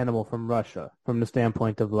animal from Russia from the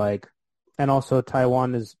standpoint of like, and also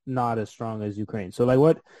Taiwan is not as strong as Ukraine. So like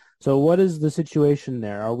what is the situation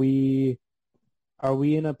there? Are we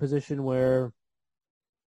in a position where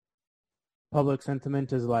public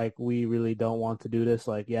sentiment is like, we really don't want to do this?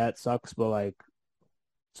 Like, yeah, it sucks, but like,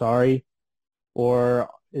 sorry. Or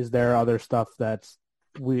is there other stuff that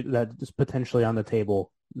is potentially on the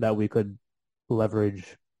table that we could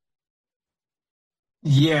leverage?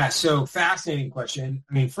 Yeah, so fascinating question.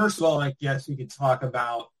 I mean, first of all, I guess we could talk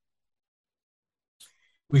about,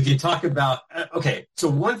 okay, so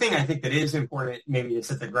one thing I think that is important maybe to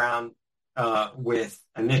set the ground with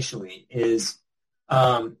initially is,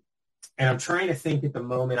 and I'm trying to think at the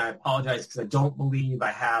moment, I apologize because I don't believe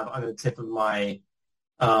I have on the tip of my,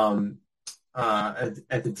 at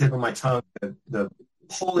the tip of my tongue, the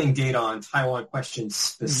polling data on Taiwan questions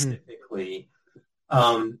specifically.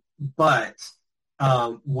 But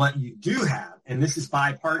what you do have, and this is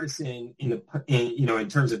bipartisan in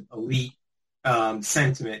terms of elite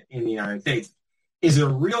sentiment in the United States, is a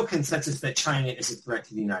real consensus that China is a threat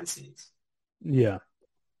to the United States. Yeah.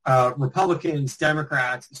 Republicans,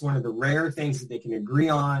 Democrats, it's one of the rare things that they can agree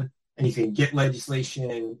on, and you can get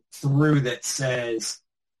legislation through that says,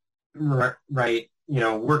 right,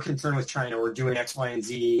 we're concerned with China, we're doing X, Y, and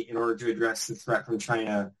Z in order to address the threat from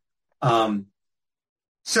China.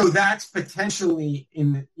 So that's potentially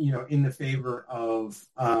in favor of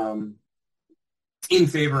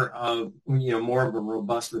more of a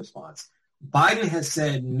robust response. Biden has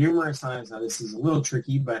said numerous times, now this is a little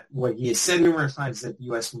tricky, but what he has said numerous times is that the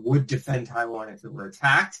U.S. would defend Taiwan if it were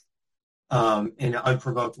attacked in an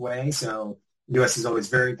unprovoked way. So, The U.S. is always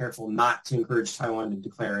very careful not to encourage Taiwan to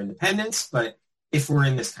declare independence, but if we're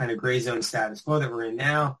in this kind of gray zone status quo that we're in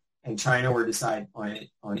now, and China were to decide on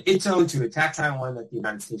its own to attack Taiwan, that the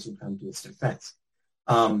United States would come to its defense.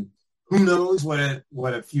 Who knows what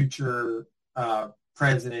a future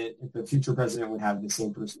president, if the future president would have the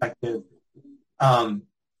same perspective.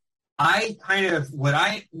 I kind of what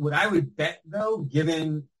I would bet though,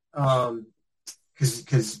 given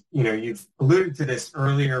because you've alluded to this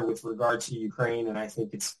earlier with regard to Ukraine, and I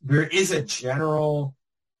think there is a general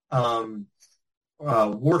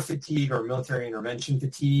war fatigue or military intervention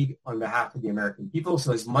fatigue on behalf of the American people.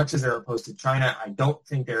 So as much as they're opposed to China, I don't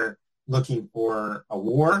think they're looking for a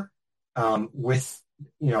war with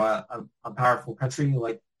a powerful country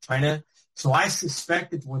like China. So I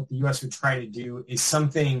suspect that what the U.S. would try to do is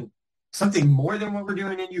something more than what we're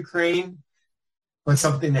doing in Ukraine, but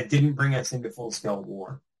something that didn't bring us into full-scale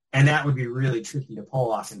war. And that would be really tricky to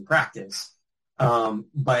pull off in practice.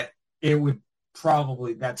 But it would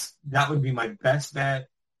probably, that would be my best bet,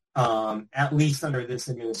 at least under this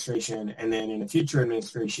administration. And then in a future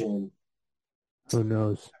administration, who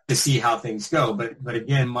knows, to see how things go. But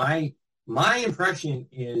again, my impression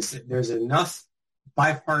is that there's enough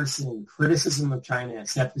bipartisan criticism of China,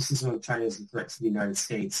 skepticism of China as a threat to the United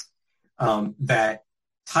States, that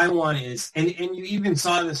Taiwan is, and you even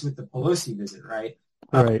saw this with the Pelosi visit, right?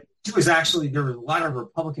 Right. She was actually, there were a lot of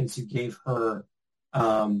Republicans who gave her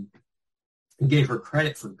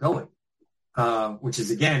credit for going, which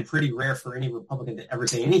is, again, pretty rare for any Republican to ever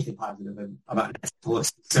say anything positive about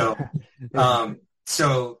Pelosi.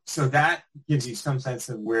 So that gives you some sense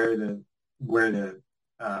of where the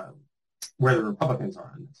Republicans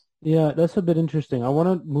are on this. Yeah, that's a bit interesting. I want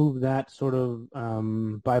to move that sort of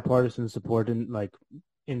bipartisan support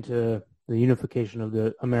into the unification of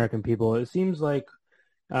the American people. It seems like,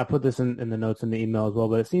 I put this in the notes in the email as well,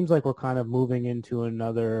 but it seems like we're kind of moving into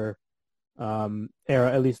another era,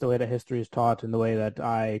 at least the way that history is taught and the way that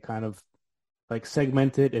I kind of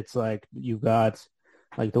segment it. It's like you've got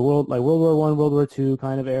World War I, World War II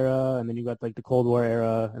kind of era, and then you've got the Cold War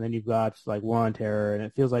era, and then you've got War on Terror, and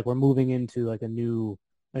it feels like we're moving into a new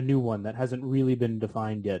one that hasn't really been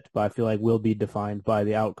defined yet, but I feel like will be defined by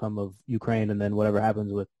the outcome of Ukraine and then whatever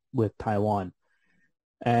happens with Taiwan.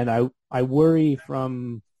 And I worry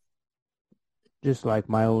from just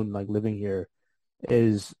my own living here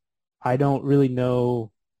is I don't really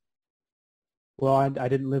know. Well, I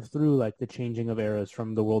didn't live through the changing of eras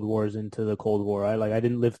from the World Wars into the Cold War. I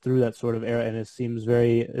didn't live through that sort of era, and it seems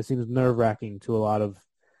nerve-wracking to a lot of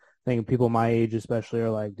people my age especially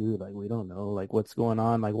are dude, we don't know what's going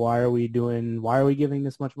on. Why are we giving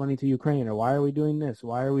this much money to Ukraine, or why are we doing this?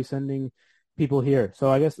 Why are we sending people here?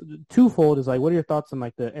 So I guess twofold is what are your thoughts on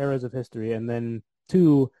the eras of history, and then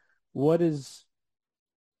two, what is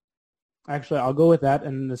actually, I'll go with that,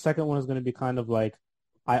 and the second one is going to be kind of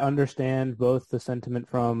I understand both the sentiment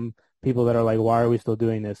from people that are why are we still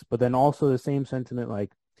doing this, but then also the same sentiment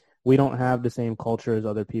we don't have the same culture as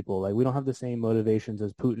other people. We don't have the same motivations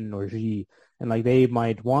as Putin or Xi. And they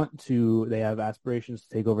might want to, they have aspirations to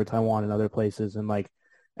take over Taiwan and other places. And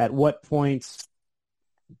at what points,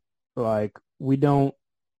 we don't,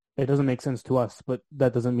 it doesn't make sense to us, but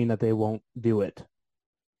that doesn't mean that they won't do it.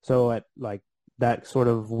 So at that sort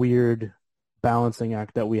of weird balancing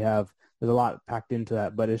act that we have, there's a lot packed into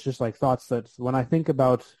that, but it's just thoughts that when I think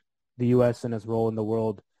about the U.S. and its role in the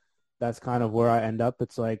world, that's kind of where I end up.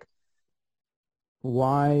 It's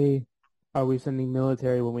why are we sending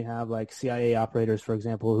military when we have CIA operators, for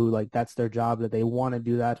example, who that's their job, that they want to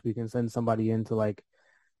do that? We can send somebody in to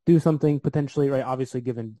do something potentially, right? Obviously,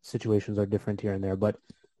 given situations are different here and there, but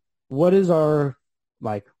what is our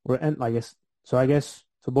I guess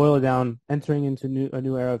to boil it down, entering into a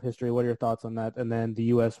new era of history. What are your thoughts on that? And then the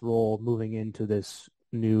U.S. role moving into this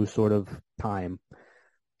new sort of time.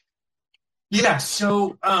 Yeah.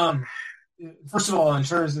 So first of all, in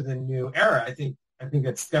terms of the new era, I think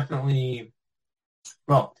that's definitely,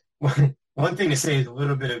 well, one thing to say is a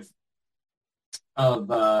little bit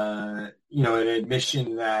of an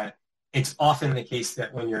admission that it's often the case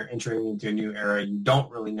that when you're entering into a new era, you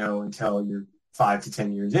don't really know until you're 5 to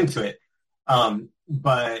 10 years into it.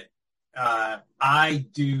 But I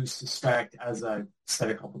do suspect, as I've said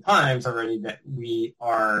a couple times already, that we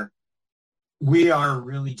are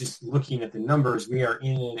really just looking at the numbers. We are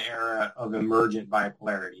in an era of emergent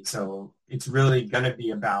bipolarity. So it's really going to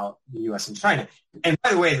be about the U.S. and China. And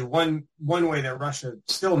by the way, the one way that Russia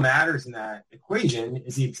still matters in that equation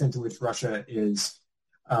is the extent to which Russia is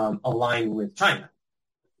aligned with China,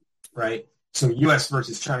 right? So U.S.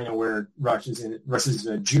 versus China, where Russia's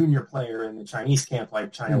a junior player in the Chinese camp,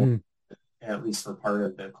 like China, at least for part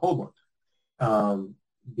of the Cold War.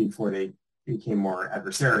 before they became more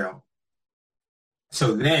adversarial.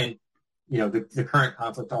 So then, the current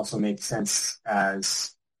conflict also makes sense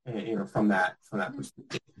as, from that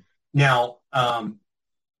perspective. Now,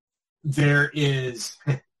 there is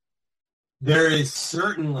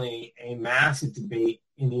certainly a massive debate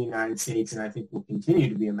in the United States, and I think will continue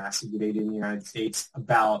to be a massive debate in the United States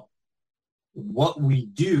about what we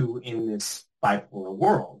do in this bipolar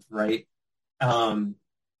world, right?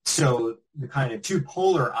 So the kind of two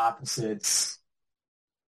polar opposites,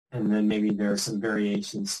 and then maybe there are some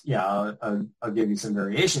variations. Yeah, I'll give you some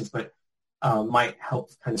variations, but might help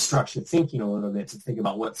kind of structure thinking a little bit to think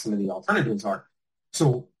about what some of the alternatives are.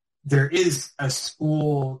 So there is a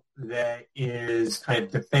school that is kind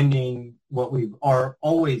of defending what we've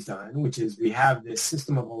always done, which is we have this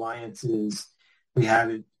system of alliances. We have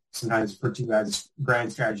it sometimes referred to as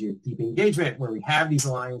grand strategy of deep engagement, where we have these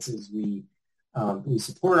alliances. We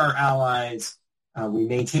support our allies. We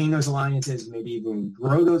maintain those alliances, maybe even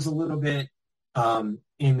grow those a little bit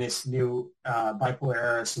in this new bipolar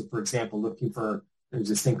era. So, for example, there's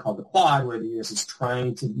this thing called the Quad, where the U.S. is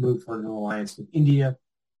trying to move toward an alliance with India.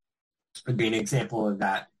 Would be an example of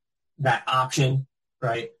that option,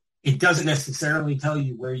 right? It doesn't necessarily tell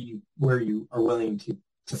you where you are willing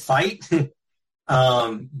to fight,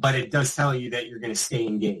 but it does tell you that you're going to stay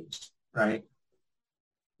engaged, right?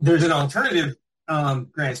 There's an alternative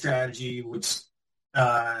grand strategy, which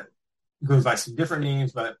goes by some different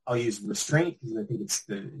names, but I'll use restraint because I think it's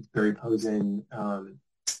Barry Posen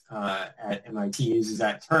at MIT uses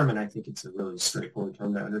that term, and I think it's a really straightforward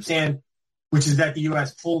term to understand, which is that the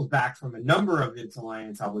U.S. pulls back from a number of its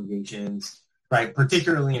alliance obligations, right?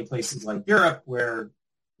 Particularly in places like Europe, where,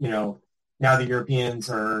 now the Europeans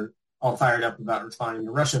are all fired up about responding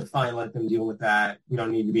to Russia. Fine, let them deal with that. We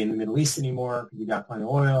don't need to be in the Middle East anymore because we got plenty of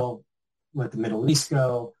oil. Let the Middle East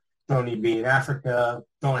go. Don't need to be in Africa.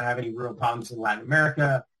 Don't have any real problems in Latin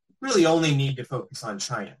America. Really only need to focus on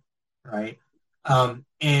China, right? And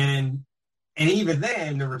even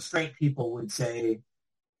then, the restraint people would say,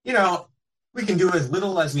 we can do as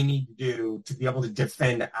little as we need to do to be able to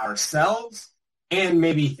defend ourselves, and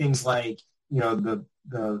maybe things like, the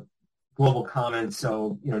global commons,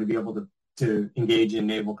 so, to be able to engage in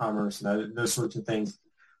naval commerce and those sorts of things.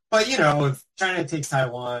 But, if China takes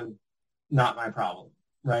Taiwan, not my problem,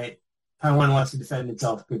 right? Taiwan wants to defend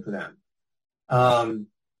itself, good for them.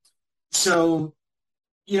 So,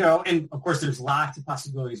 and of course there's lots of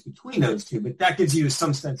possibilities between those two, but that gives you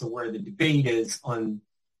some sense of where the debate is on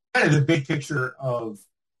kind of the big picture of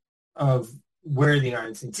where the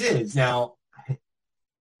United States is. Now,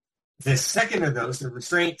 the second of those, the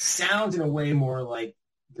restraint, sounds in a way more like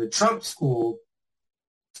the Trump school,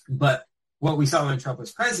 but what we saw when Trump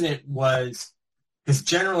was president was, because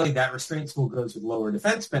generally that restraint school goes with lower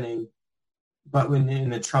defense spending, but when in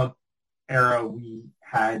the Trump era, we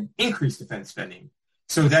had increased defense spending.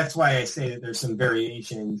 So that's why I say that there's some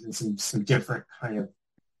variations and some different kind of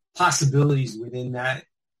possibilities within that.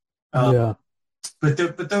 Yeah. But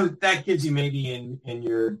that gives you maybe in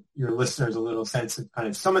your listeners a little sense of kind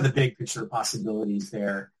of some of the big picture possibilities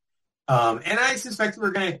there. And I suspect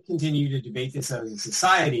we're going to continue to debate this as a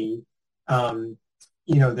society. The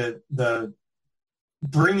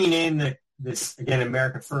bringing in this, again,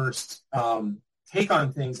 America First take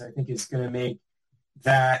on things, I think is going to make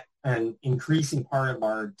that an increasing part of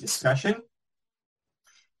our discussion,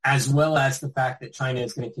 as well as the fact that China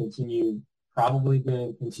is going to probably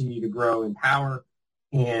going to continue to grow in power,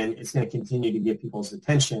 and it's going to continue to get people's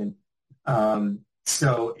attention.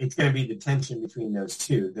 So it's going to be the tension between those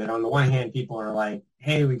two, that on the one hand, people are like,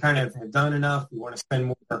 hey, we kind of have done enough. We want to spend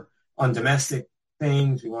more on domestic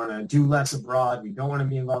things. We want to do less abroad. We don't want to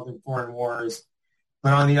be involved in foreign wars.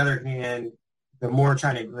 But on the other hand, the more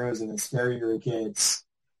China grows and the scarier it gets,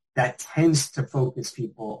 that tends to focus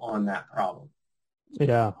people on that problem.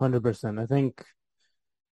 Yeah, 100%. I think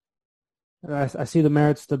I see the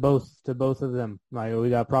merits to both of them. Like, we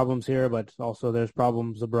got problems here, but also there's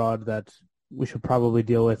problems abroad that we should probably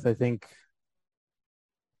deal with. I think,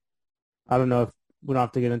 I don't know if we don't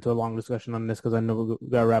have to get into a long discussion on this because I know we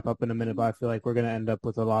got to wrap up in a minute, but I feel like we're going to end up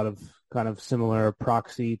with a lot of kind of similar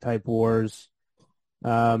proxy type wars.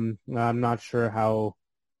 I'm not sure how,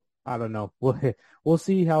 I don't know. We'll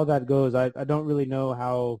see how that goes. I don't really know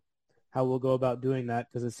how we'll go about doing that,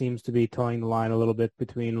 because it seems to be towing the line a little bit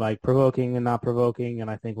between like provoking and not provoking.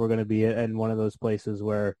 And I think we're going to be in one of those places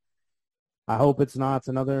where I hope it's not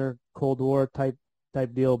another Cold War type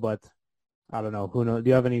deal, but I don't know. Who knows? Do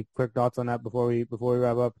you have any quick thoughts on that before we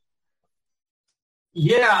wrap up?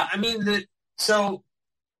 Yeah, I mean, so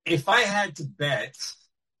if I had to bet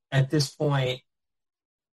at this point,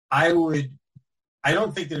 I would I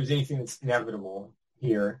don't think there's anything that's inevitable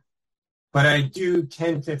here, but I do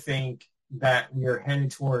tend to think that we are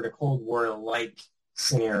headed toward a Cold War-like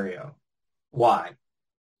scenario. Why?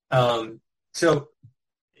 So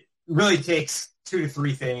it really takes 2 to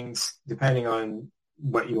 3 things, depending on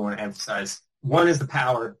what you want to emphasize. One is the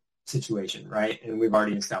power situation, right? And we've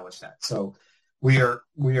already established that. So we are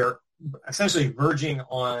essentially verging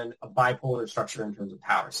on a bipolar structure in terms of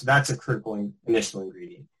power. So that's a critical initial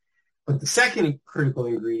ingredient. But the second critical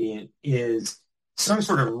ingredient is some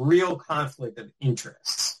sort of real conflict of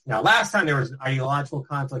interests. Now, last time there was an ideological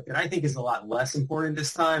conflict that I think is a lot less important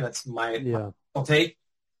this time. That's my take.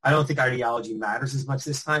 I don't think ideology matters as much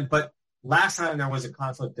this time. But last time there was a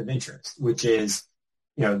conflict of interest, which is,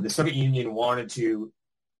 the Soviet Union wanted to,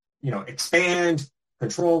 expand,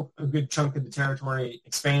 control a good chunk of the territory,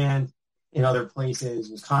 expand in other places,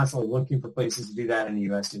 was constantly looking for places to do that, and the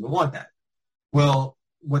U.S. didn't want that. Well,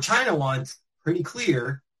 what China wants, pretty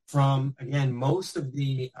clear from, again, most of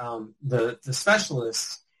the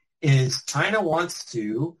specialists, is China wants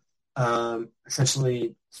to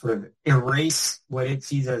essentially sort of erase what it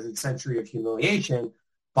sees as a century of humiliation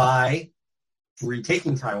by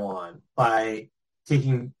retaking Taiwan, by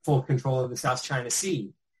taking full control of the South China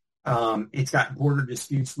Sea. It's got border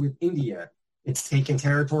disputes with India. It's taken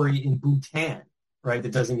territory in Bhutan, right,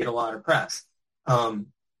 that doesn't get a lot of press.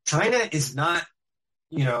 China is not,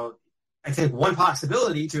 I think one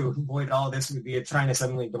possibility to avoid all of this would be if China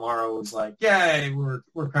suddenly tomorrow was like, yeah,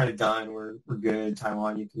 we're kind of done. We're good.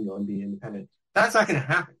 Taiwan, you can go and be independent. That's not going to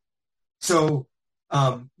happen. So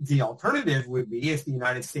the alternative would be if the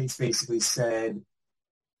United States basically said,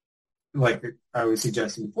 like I was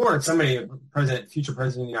suggesting before, if somebody, future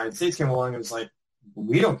president of the United States came along and was like,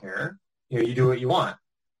 we don't care. You do what you want.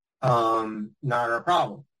 Not our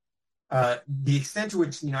problem. The extent to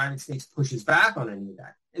which the United States pushes back on any of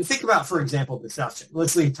that. And think about, for example, the South China.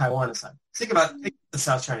 Let's leave Taiwan aside. Think about the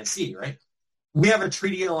South China Sea, right? We have a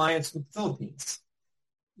treaty alliance with the Philippines.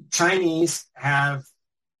 Chinese have,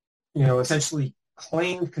 essentially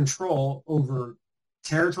claimed control over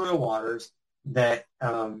territorial waters that,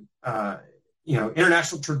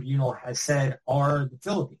 International Tribunal has said are the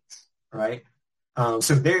Philippines, right?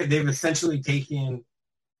 So they've essentially taken,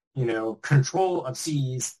 control of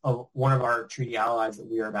seas of one of our treaty allies that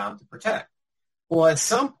we are bound to protect. Well, at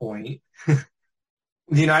some point, the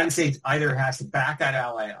United States either has to back that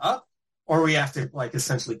ally up, or we have to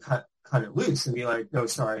essentially cut it loose and be like, no,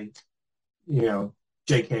 sorry,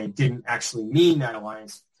 JK didn't actually mean that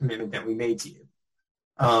alliance commitment that we made to you.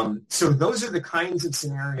 So those are the kinds of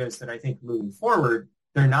scenarios that I think moving forward,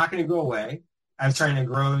 they're not going to go away. As China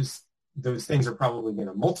grows, those things are probably going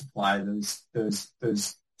to multiply, those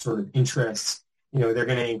sort of interests. They're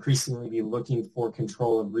going to increasingly be looking for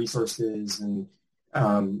control of resources and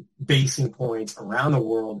basing points around the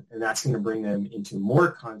world, and that's going to bring them into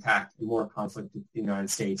more contact and more conflict with the United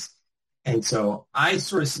States. And so I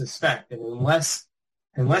sort of suspect that unless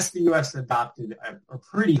the U.S. adopted a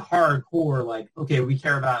pretty hardcore, okay, we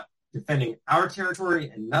care about defending our territory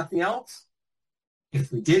and nothing else,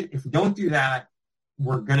 if we don't do that,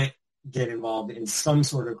 we're going to get involved in some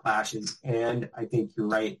sort of clashes. And I think you're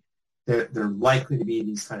right. They're likely to be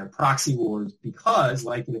these kind of proxy wars because,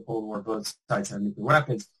 like in the Cold War, both sides have nuclear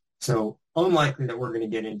weapons. So unlikely that we're going to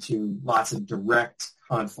get into lots of direct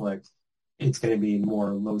conflict. It's going to be more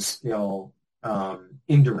low-scale,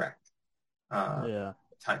 indirect type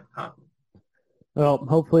of conflict. Well,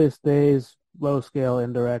 hopefully it stays low-scale,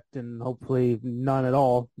 indirect, and hopefully none at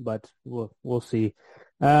all, but we'll see.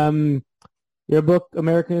 Your book,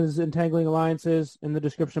 America's Entangling Alliances, in the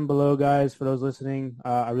description below, guys, for those listening.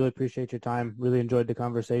 I really appreciate your time. Really enjoyed the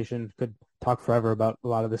conversation. Could talk forever about a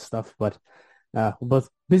lot of this stuff, but we're both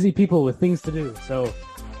busy people with things to do. So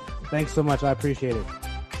thanks so much. I appreciate it.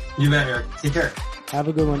 You bet, Eric. Take care. Have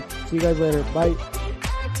a good one. See you guys later. Bye.